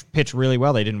Strauss pitched really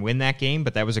well. They didn't win that game,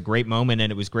 but that was a great moment,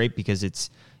 and it was great because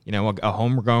it's, a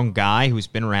homegrown guy who's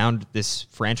been around this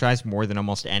franchise more than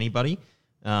almost anybody.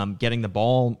 getting the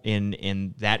ball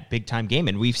in that big time game.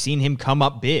 And we've seen him come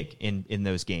up big in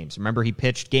those games. Remember, he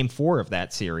pitched game 4 of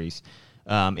that series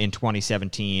in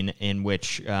 2017, in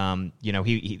which,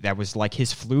 he that was like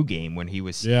his flu game when he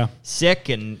was sick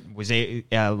and was it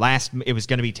was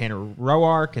going to be Tanner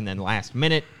Roark. And then last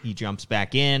minute he jumps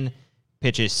back in,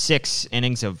 pitches 6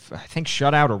 innings of, I think,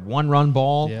 shutout or 1-run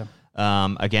ball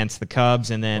against the Cubs.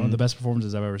 And then one of the best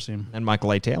performances I've ever seen. And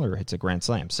Michael A. Taylor hits a grand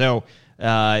slam. So,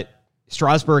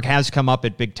 Strasburg has come up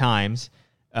at big times.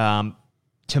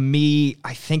 To me,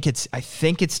 I think it's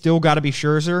still got to be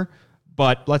Scherzer,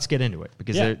 but let's get into it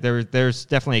because there's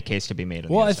definitely a case to be made.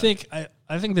 Well, I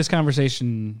think this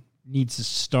conversation needs to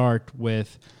start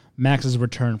with Max's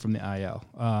return from the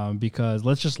IL, because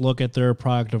let's just look at their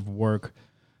product of work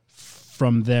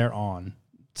from there on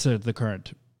to the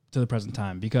present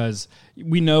time, because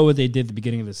we know what they did at the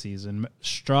beginning of the season.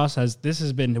 Strauss has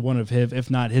been one of his, if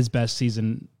not his best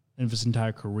season in his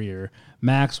entire career.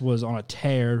 Max was on a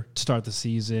tear to start the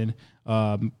season,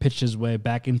 pitched his way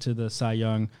back into the Cy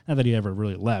Young. Not that he ever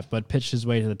really left, but pitched his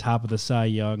way to the top of the Cy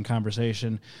Young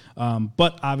conversation.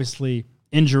 But obviously,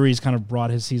 injuries kind of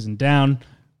brought his season down,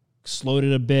 slowed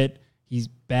it a bit. He's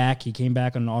back. He came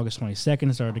back on August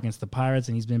 22nd, started against the Pirates,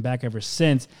 and he's been back ever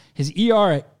since. His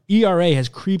ERA has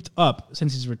creeped up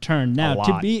since his return. Now,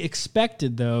 to be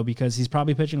expected, though, because he's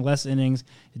probably pitching less innings,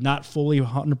 not fully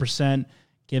 100%,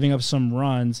 giving up some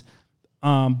runs.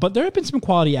 But there have been some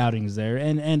quality outings there,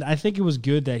 and I think it was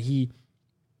good that he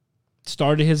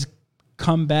started his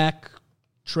comeback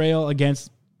trail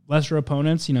against lesser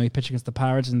opponents. He pitched against the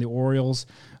Pirates and the Orioles.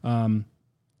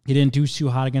 He didn't do too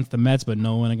hot against the Mets, but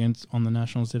no one on the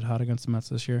Nationals did hot against the Mets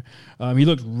this year. He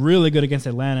looked really good against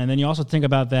Atlanta. And then you also think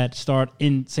about that start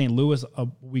in St. Louis a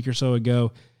week or so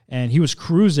ago, and he was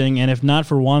cruising. And if not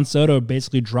for Juan Soto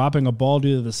basically dropping a ball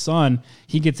due to the sun,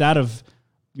 he gets out of,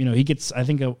 he gets, I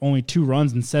think, only 2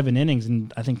 runs in 7 innings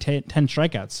and I think 10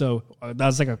 strikeouts. So that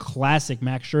was like a classic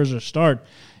Max Scherzer start.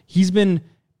 He's been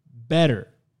better.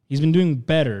 He's been doing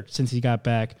better since he got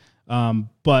back.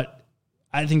 But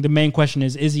I think the main question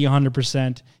is he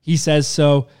 100%? He says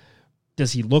so.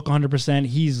 Does he look 100%?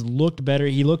 He's looked better.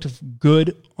 He looked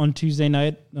good on Tuesday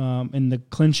night in the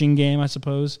clinching game, I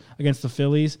suppose, against the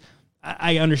Phillies.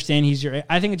 I understand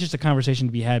I think it's just a conversation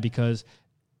to be had because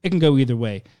it can go either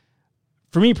way.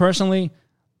 For me personally,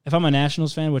 if I'm a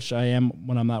Nationals fan, which I am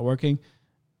when I'm not working,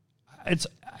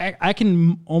 I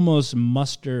can almost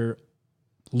muster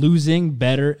losing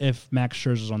better if Max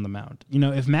Scherzer's on the mound.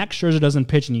 If Max Scherzer doesn't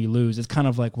pitch and you lose, it's kind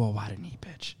of like, well, why didn't he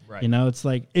pitch? Right. It's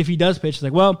like if he does pitch, it's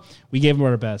like, well, we gave him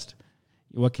our best.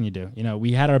 What can you do?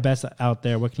 We had our best out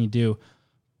there. What can you do?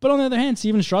 But on the other hand,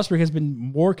 Steven Strasburg has been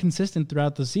more consistent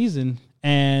throughout the season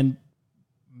and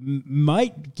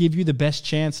might give you the best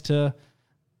chance to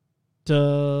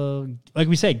like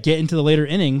we say, get into the later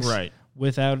innings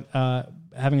without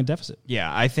having a deficit.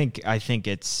 Yeah, I think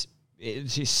it's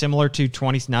similar to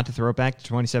not to throw it back to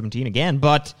 2017 again,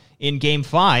 but in Game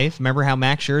 5, remember how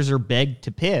Max Scherzer begged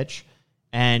to pitch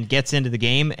and gets into the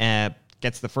game,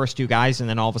 gets the first 2 guys, and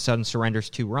then all of a sudden surrenders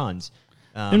 2 runs.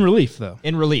 In relief, though.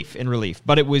 In relief.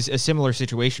 But it was a similar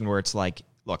situation where it's like,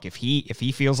 look, if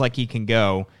he feels like he can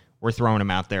go, we're throwing him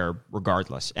out there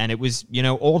regardless. And it was,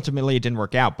 ultimately it didn't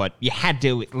work out, but you had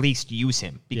to at least use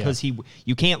him because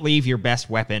you can't leave your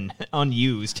best weapon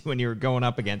unused when you're going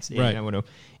up against, in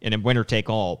a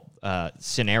winner-take-all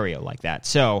scenario like that.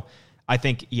 So I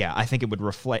think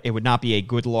it would not be a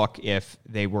good look if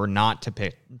they were not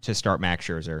to start Max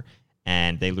Scherzer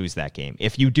and they lose that game.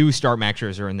 If you do start Max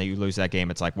Scherzer and you lose that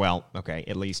game, it's like, well, okay,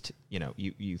 at least,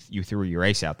 you threw your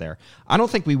ace out there. I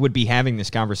don't think we would be having this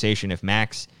conversation if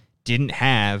Max didn't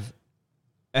have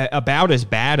about as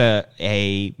bad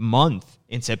a month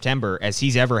in September as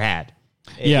he's ever had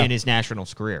in his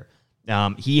Nationals career.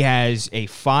 He has a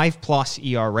 5+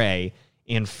 ERA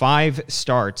in 5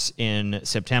 starts in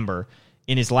September.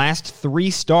 In his last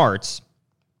 3 starts,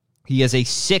 he has a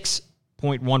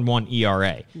 6.11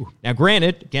 ERA. Ooh. Now,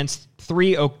 granted, against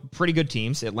 3 pretty good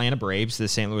teams, Atlanta Braves, the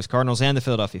St. Louis Cardinals, and the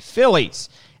Philadelphia Phillies.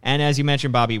 And as you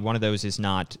mentioned, Bobby, one of those is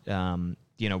not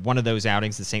one of those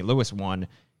outings, the St. Louis one,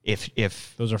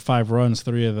 if those are 5 runs,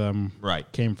 3 of them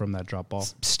came from that drop ball.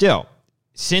 Still,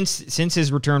 since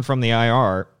his return from the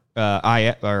IL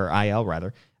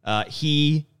rather,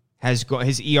 he has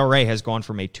his ERA has gone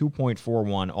from a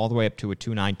 2.41 all the way up to a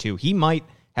 2.92. He might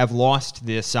have lost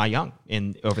the Cy Young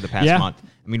over the past month.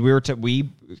 I mean, we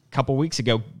a couple weeks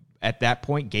ago at that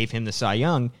point gave him the Cy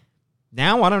Young.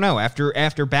 Now I don't know.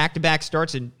 After back-to-back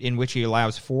starts in which he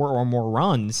allows 4 or more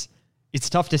runs, it's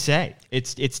tough to say.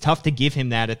 It's tough to give him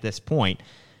that at this point.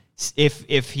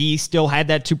 If he still had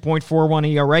that 2.41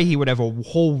 ERA, he would have a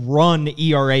whole run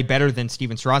ERA better than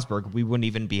Steven Strasburg. We wouldn't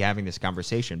even be having this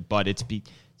conversation. But it's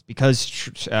because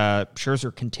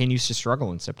Scherzer continues to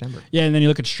struggle in September. Yeah, and then you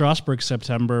look at Strasburg's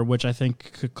September, which I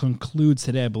think concludes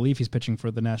today. I believe he's pitching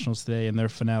for the Nationals today in their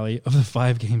finale of the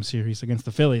 5-game series against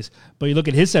the Phillies. But you look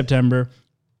at his September,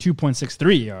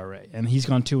 2.63 ERA, and he's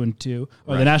gone 2-2.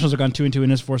 Or the Nationals have gone 2-2 in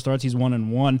his 4 starts. He's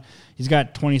 1-1. He's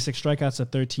got 26 strikeouts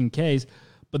at 13 Ks.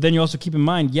 But then you also keep in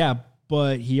mind,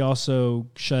 but he also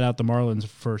shut out the Marlins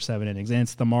for 7 innings, and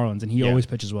it's the Marlins, and he always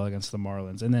pitches well against the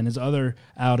Marlins. And then his other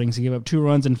outings, he gave up 2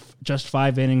 runs in just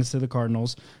 5 innings to the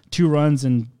Cardinals, 2 runs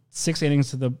in 6 innings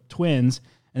to the Twins,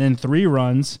 and then 3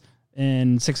 runs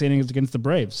in 6 innings against the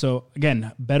Braves. So,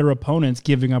 again, better opponents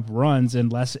giving up runs in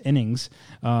less innings.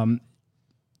 Kind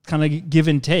of give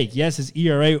and take. Yes, his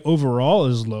ERA overall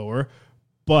is lower,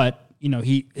 but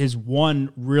his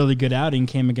one really good outing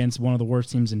came against one of the worst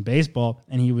teams in baseball,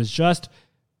 and he was just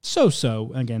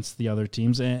so against the other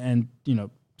teams, and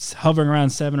hovering around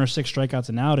 7 or 6 strikeouts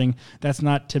an outing. That's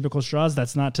not typical Strauss.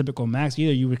 That's not typical Max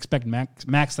either. You would expect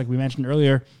Max, like we mentioned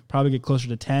earlier, probably get closer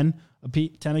to 10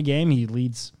 a game. He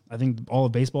leads, I think, all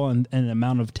of baseball in an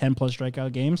amount of 10-plus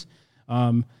strikeout games.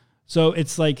 So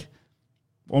it's like,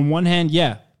 on one hand,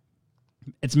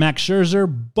 it's Max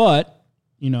Scherzer, but,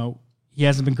 he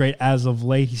hasn't been great as of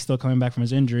late. He's still coming back from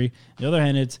his injury. On the other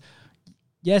hand, it's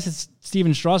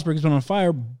Steven Strasburg has been on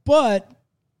fire, but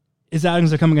his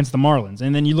outings are coming against the Marlins.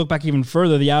 And then you look back even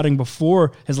further, the outing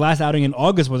before his last outing in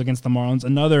August was against the Marlins,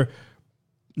 another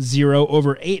 0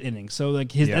 over 8 innings. So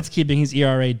that's keeping his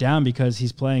ERA down because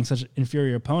he's playing such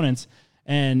inferior opponents.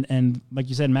 And like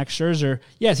you said, Max Scherzer,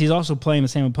 yes, he's also playing the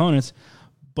same opponents,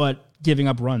 but giving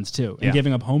up runs too, and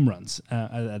giving up home runs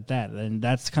at that. And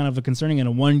that's kind of a concerning. In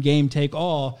a one-game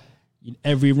take-all,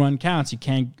 every run counts. You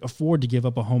can't afford to give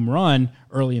up a home run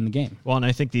early in the game. Well, and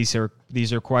I think these are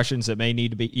questions that may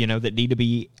need to be, that need to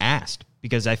be asked,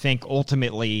 because I think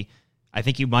ultimately,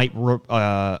 you might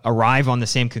arrive on the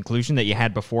same conclusion that you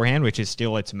had beforehand, which is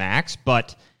still it's Max,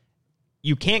 but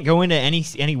you can't go into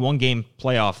any one-game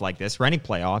playoff like this, or any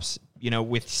playoffs,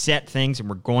 with set things, and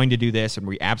we're going to do this, and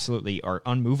we absolutely are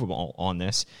unmovable on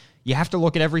this. You have to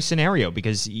look at every scenario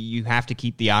because you have to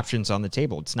keep the options on the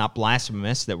table. It's not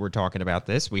blasphemous that we're talking about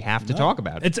this. We have to talk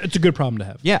about it. It's a good problem to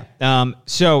have. Yeah.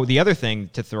 So the other thing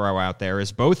to throw out there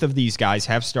is both of these guys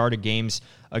have started games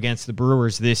against the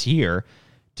Brewers this year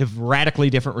to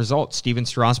radically different results. Steven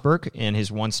Strasburg in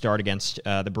his one start against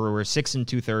the Brewers, 6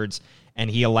 2/3, and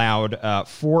he allowed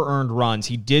 4 earned runs.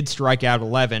 He did strike out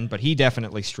 11, but he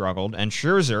definitely struggled. And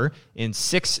Scherzer, in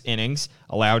 6 innings,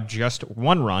 allowed just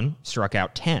 1 run, struck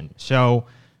out 10. So,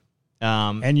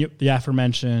 and the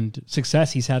aforementioned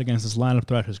success he's had against this lineup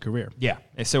throughout his career. Yeah.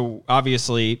 So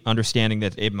obviously, understanding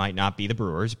that it might not be the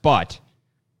Brewers, but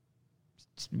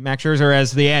Max Scherzer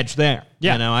has the edge there.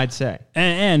 Yeah, I'd say.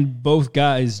 And both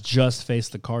guys just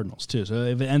faced the Cardinals too. So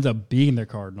if it ends up being the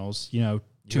Cardinals,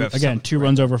 2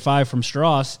 runs over 5 from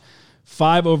Strauss,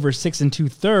 5 over 6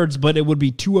 2/3, but it would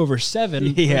be 2 over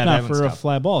 7 if not for a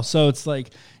fly ball. So it's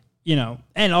like,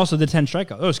 and also the 10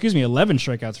 strikeouts. 11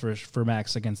 strikeouts for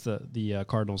Max against the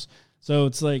Cardinals. So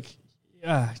it's like,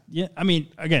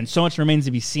 again, so much remains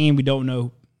to be seen. We don't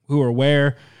know who or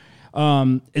where.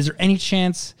 Is there any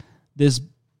chance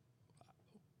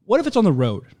what if it's on the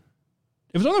road?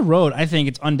 If it's on the road, I think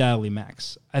it's undoubtedly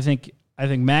Max. I think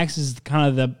Max is kind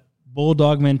of the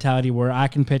bulldog mentality where I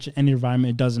can pitch in any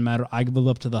environment. It doesn't matter. I live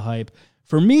up to the hype.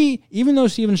 For me, even though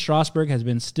Steven Strasburg has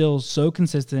been still so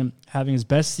consistent, having his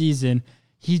best season,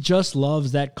 he just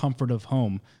loves that comfort of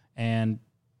home. And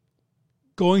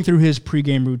going through his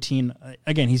pregame routine,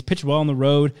 again, he's pitched well on the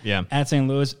road at St.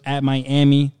 Louis, at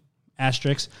Miami,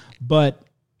 asterisks. But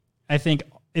I think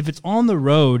if it's on the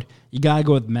road, you got to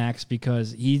go with Max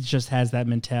because he just has that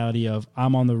mentality of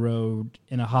I'm on the road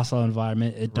in a hostile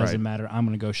environment. It doesn't matter. I'm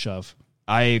going to go shove.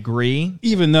 I agree.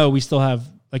 Even though we still have,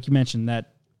 like you mentioned,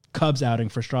 that Cubs outing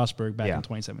for Strasburg back in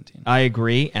 2017. I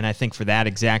agree. And I think for that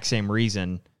exact same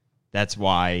reason, that's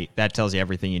why that tells you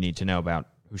everything you need to know about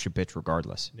who should pitch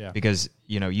regardless. Yeah. Because,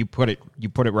 you put it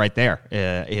right there.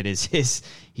 It is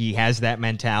he has that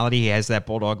mentality. He has that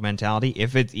bulldog mentality.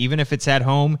 Even if it's at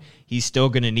home, he's still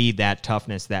going to need that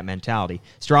toughness, that mentality.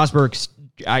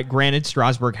 Granted,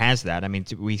 Strasburg has that. I mean,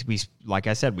 we like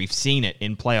I said, we've seen it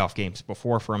in playoff games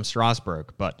before from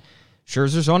Strasburg, but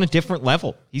Scherzer's on a different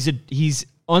level. He's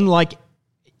unlike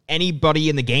anybody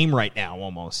in the game right now,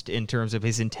 almost, in terms of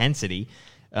his intensity.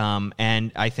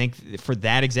 And I think for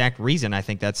that exact reason, I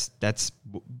think that's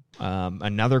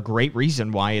another great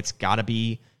reason why it's got to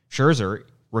be Scherzer,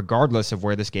 regardless of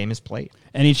where this game is played.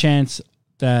 Any chance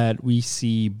that we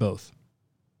see both?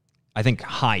 I think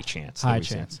high chance. that High we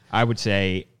see. chance. I would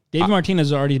say Dave Martinez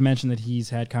has already mentioned that he's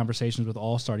had conversations with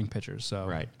all starting pitchers. So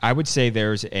right. I would say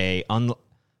there's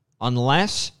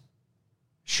unless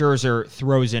Scherzer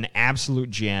throws an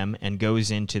absolute gem and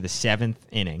goes into the 7th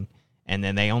inning, and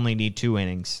then they only need 2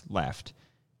 innings left.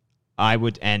 I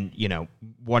would, and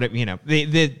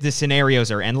the scenarios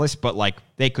are endless, but like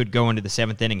they could go into the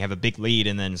 7th inning, have a big lead,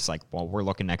 and then it's like, well, we're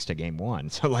looking next to game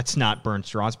 1, so let's not burn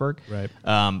Strasburg. Right.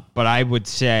 But I would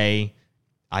say,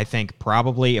 I think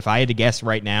probably if I had to guess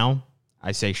right now,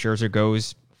 I say Scherzer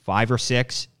goes 5 or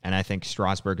 6, and I think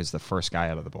Strasburg is the first guy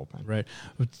out of the bullpen. right.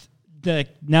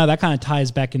 Now that kind of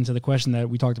ties back into the question that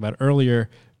we talked about earlier.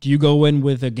 Do you go in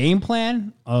with a game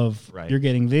plan of Right. you're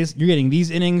getting these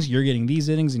innings, you're getting these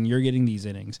innings, and you're getting these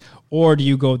innings, or do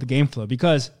you go with the game flow?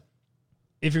 Because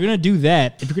if you're going to do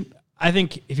that, I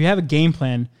think if you have a game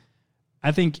plan,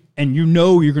 and you're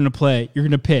going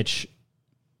to pitch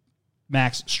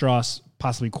Max, Strauss,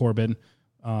 possibly Corbin,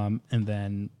 and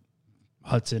then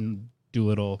Hudson,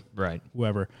 Doolittle, Right.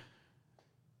 whoever.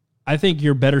 I think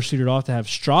you're better suited off to have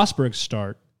Strasburg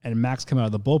start and Max come out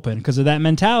of the bullpen because of that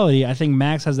mentality. I think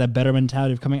Max has that better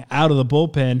mentality of coming out of the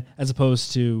bullpen as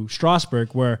opposed to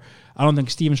Strasburg, where I don't think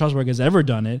Steven Strasburg has ever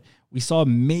done it. We saw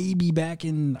maybe back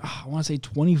in, I want to say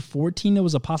 2014, it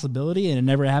was a possibility and it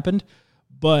never happened.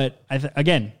 But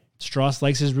again, Strauss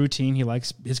likes his routine. He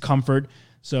likes his comfort.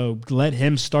 So let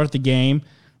him start the game,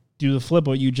 do the flip,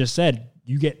 what you just said.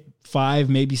 You get 5,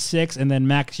 maybe 6, and then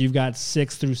Max, you've got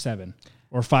 6 through 7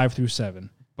 or 5 through 7.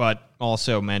 But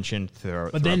also mentioned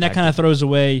But then that kind of throws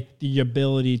away the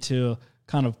ability to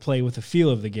kind of play with the feel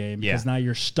of the game because now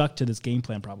you're stuck to this game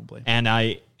plan probably.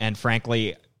 And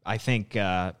frankly, I think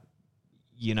I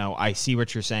see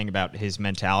what you're saying about his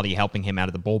mentality helping him out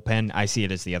of the bullpen. I see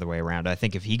it as the other way around. I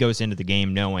think if he goes into the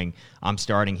game knowing I'm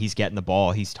starting, he's getting the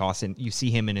ball, he's tossing. You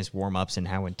see him in his warm-ups and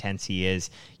how intense he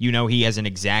is. He has an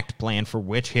exact plan for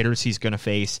which hitters he's going to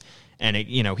face. And,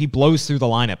 he blows through the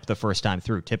lineup the first time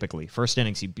through, typically. First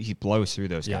innings, he blows through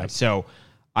those guys. So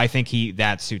I think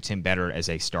that suits him better as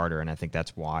a starter, and I think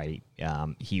that's why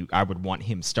I would want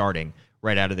him starting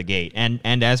right out of the gate. And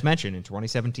as mentioned in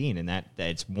 2017, and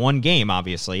it's one game,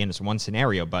 obviously, and it's one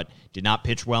scenario, but did not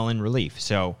pitch well in relief.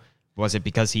 So was it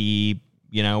because he,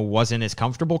 wasn't as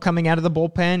comfortable coming out of the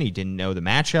bullpen? He didn't know the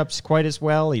matchups quite as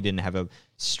well. He didn't have a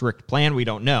strict plan. We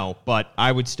don't know, but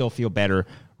I would still feel better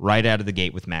right out of the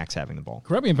gate with Max having the ball.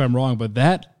 Correct me if I'm wrong, but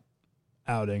that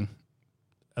outing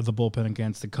of the bullpen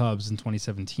against the Cubs in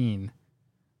 2017,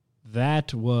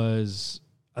 that was,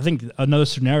 I think, another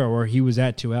scenario where he was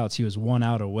at 2 outs. He was 1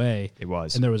 out away. It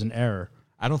was. And there was an error.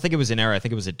 I don't think it was an error. I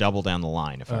think it was a double down the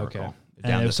line, if I recall.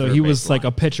 And so he was like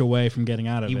a pitch away from getting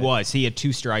out of it. He was. He had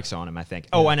 2 strikes on him, I think.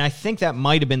 Oh, and I think that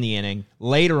might have been the inning,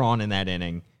 later on in that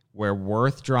inning, where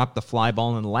Worth dropped the fly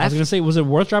ball in the left. I was going to say, was it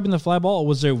Worth dropping the fly ball, or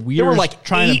was it Wieters There were like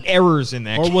 8 errors in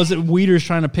that or game. was it Wieters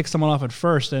trying to pick someone off at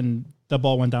first and the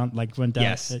ball went down?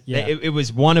 Yes. Yeah. It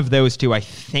was one of those 2, I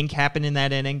think, happened in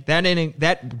that inning.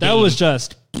 That was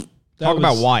just... Talk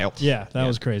about wild. Yeah, that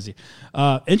was crazy.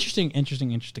 Interesting.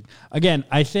 Again,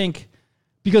 I think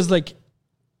because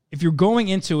if you're going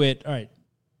into it, all right.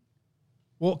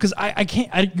 Well, because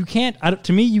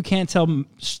to me, you can't tell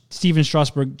Steven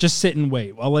Strasburg, just sit and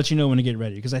wait. I'll let you know when to get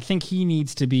ready. Because I think he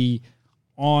needs to be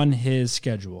on his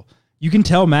schedule. You can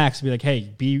tell Max to be like,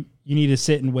 hey, you need to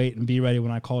sit and wait and be ready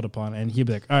when I call it upon. And he'll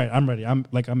be like, all right, I'm ready. I'm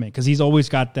in. Because he's always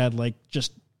got that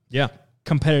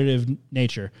competitive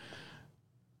nature.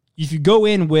 If you go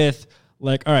in with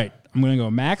all right, I'm going to go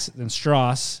Max, then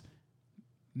Strauss,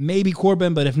 maybe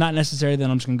Corbin, but if not necessary, then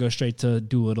I'm just going to go straight to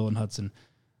Doolittle and Hudson.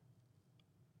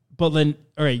 But then,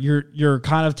 all right, you're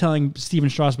kind of telling Steven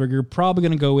Strasburg you're probably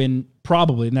going to go in,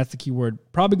 and that's the key word,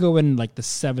 probably go in the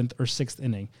 7th or 6th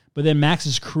inning. But then Max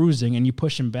is cruising and you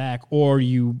push him back or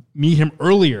you meet him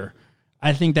earlier.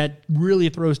 I think that really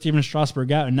throws Steven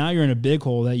Strasburg out. And now you're in a big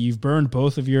hole that you've burned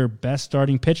both of your best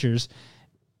starting pitchers.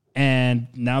 And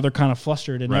now they're kind of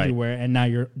flustered and everywhere. And now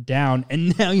you're down.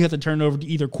 And now you have to turn over to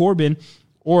either Corbin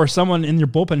or someone in your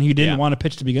bullpen who didn't want to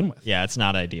pitch to begin with. Yeah, it's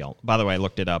not ideal. By the way, I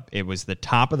looked it up. It was the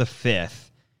top of the 5th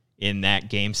in that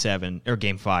Game 5 in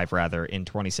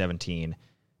 2017.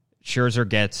 Scherzer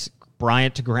gets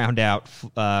Bryant to ground out,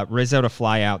 Rizzo to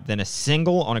fly out, then a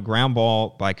single on a ground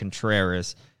ball by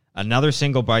Contreras, another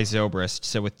single by Zobrist.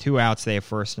 So with 2 outs, they have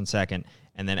first and second,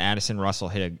 and then Addison Russell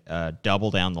hit a double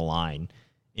down the line.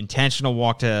 Intentional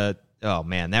walk to, oh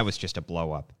man, that was just a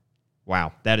blow up.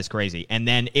 Wow, that is crazy. And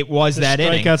then it was that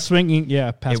inning. Strikeout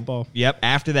swinging, pass ball. Yep,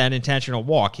 after that intentional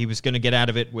walk, he was going to get out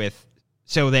of it with,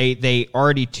 so they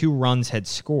already 2 runs had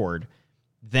scored.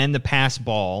 Then the pass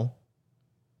ball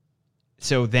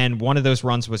So then one of those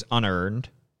runs was unearned.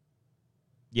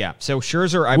 Yeah. So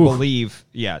Scherzer, I believe,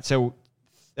 So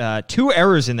 2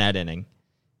 errors in that inning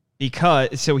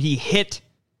so he hit.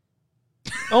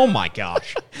 Oh my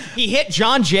gosh. He hit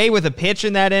John Jay with a pitch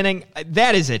in that inning.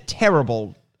 That is a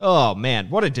terrible. Oh man,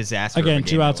 what a disaster. Again,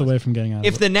 2 outs away from getting out.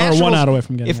 If of the it. Nationals, or 1 out away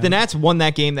from getting if out. the Nats won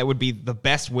that game, that would be the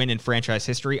best win in franchise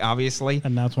history, obviously.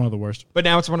 And now it's one of the worst. But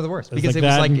now it's one of the worst because like it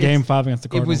was that like in Game 5 against the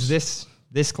It Cardinals. was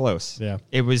this close. Yeah.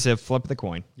 It was a flip of the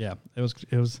coin. Yeah, it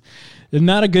was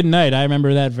not a good night. I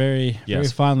remember that very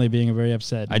fondly, being very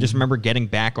upset. I just remember getting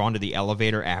back onto the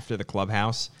elevator after the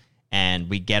clubhouse, and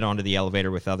we get onto the elevator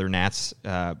with other Nats.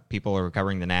 People are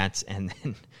covering the Nats, and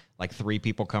then like 3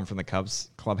 people come from the Cubs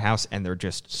clubhouse, and they're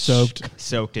just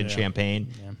soaked in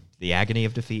champagne. Yeah. The agony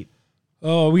of defeat.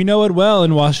 Oh, we know it well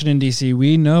in Washington, D.C.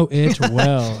 We know it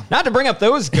well. Not to bring up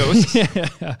those ghosts.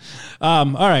 All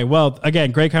right. Well,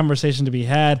 again, great conversation to be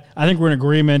had. I think we're in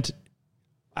agreement.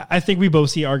 I think we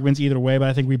both see arguments either way, but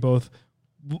I think we both,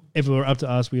 if it were up to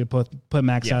us, we would put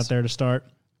Max out there to start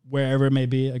wherever it may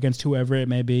be, against whoever it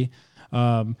may be.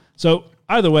 So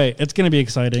either way, it's going to be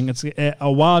exciting. It's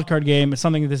a wild card game. It's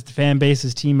something that this fan base,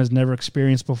 this team has never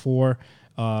experienced before.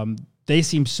 They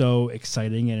seem so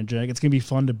exciting and energetic. It's going to be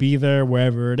fun to be there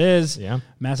wherever it is. Yeah.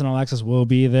 Mass and All Access will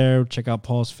be there. Check out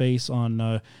Paul's face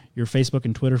on your Facebook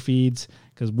and Twitter feeds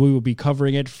because we will be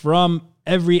covering it from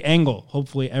every angle,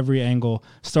 hopefully every angle,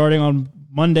 starting on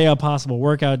Monday, a possible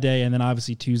workout day, and then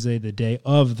obviously Tuesday, the day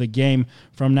of the game,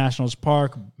 from Nationals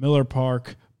Park, Miller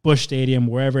Park, Busch Stadium,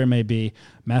 wherever it may be.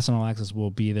 Mass and All Access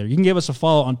will be there. You can give us a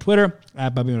follow on Twitter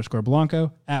at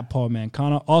Bobby_Blanco, at Paul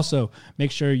Mancana. Also,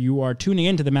 make sure you are tuning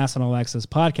into the Mass and All Access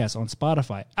podcast on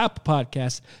Spotify, Apple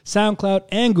Podcasts, SoundCloud,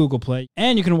 and Google Play.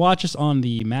 And you can watch us on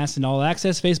the Mass and All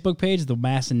Access Facebook page, the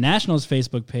Mass and Nationals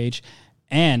Facebook page,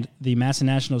 and the Mass and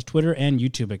Nationals Twitter and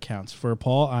YouTube accounts. For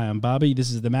Paul, I am Bobby.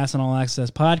 This is the Mass and All Access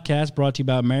podcast brought to you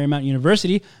by Marymount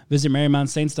University. Visit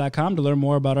MarymountSaints.com to learn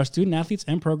more about our student athletes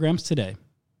and programs today.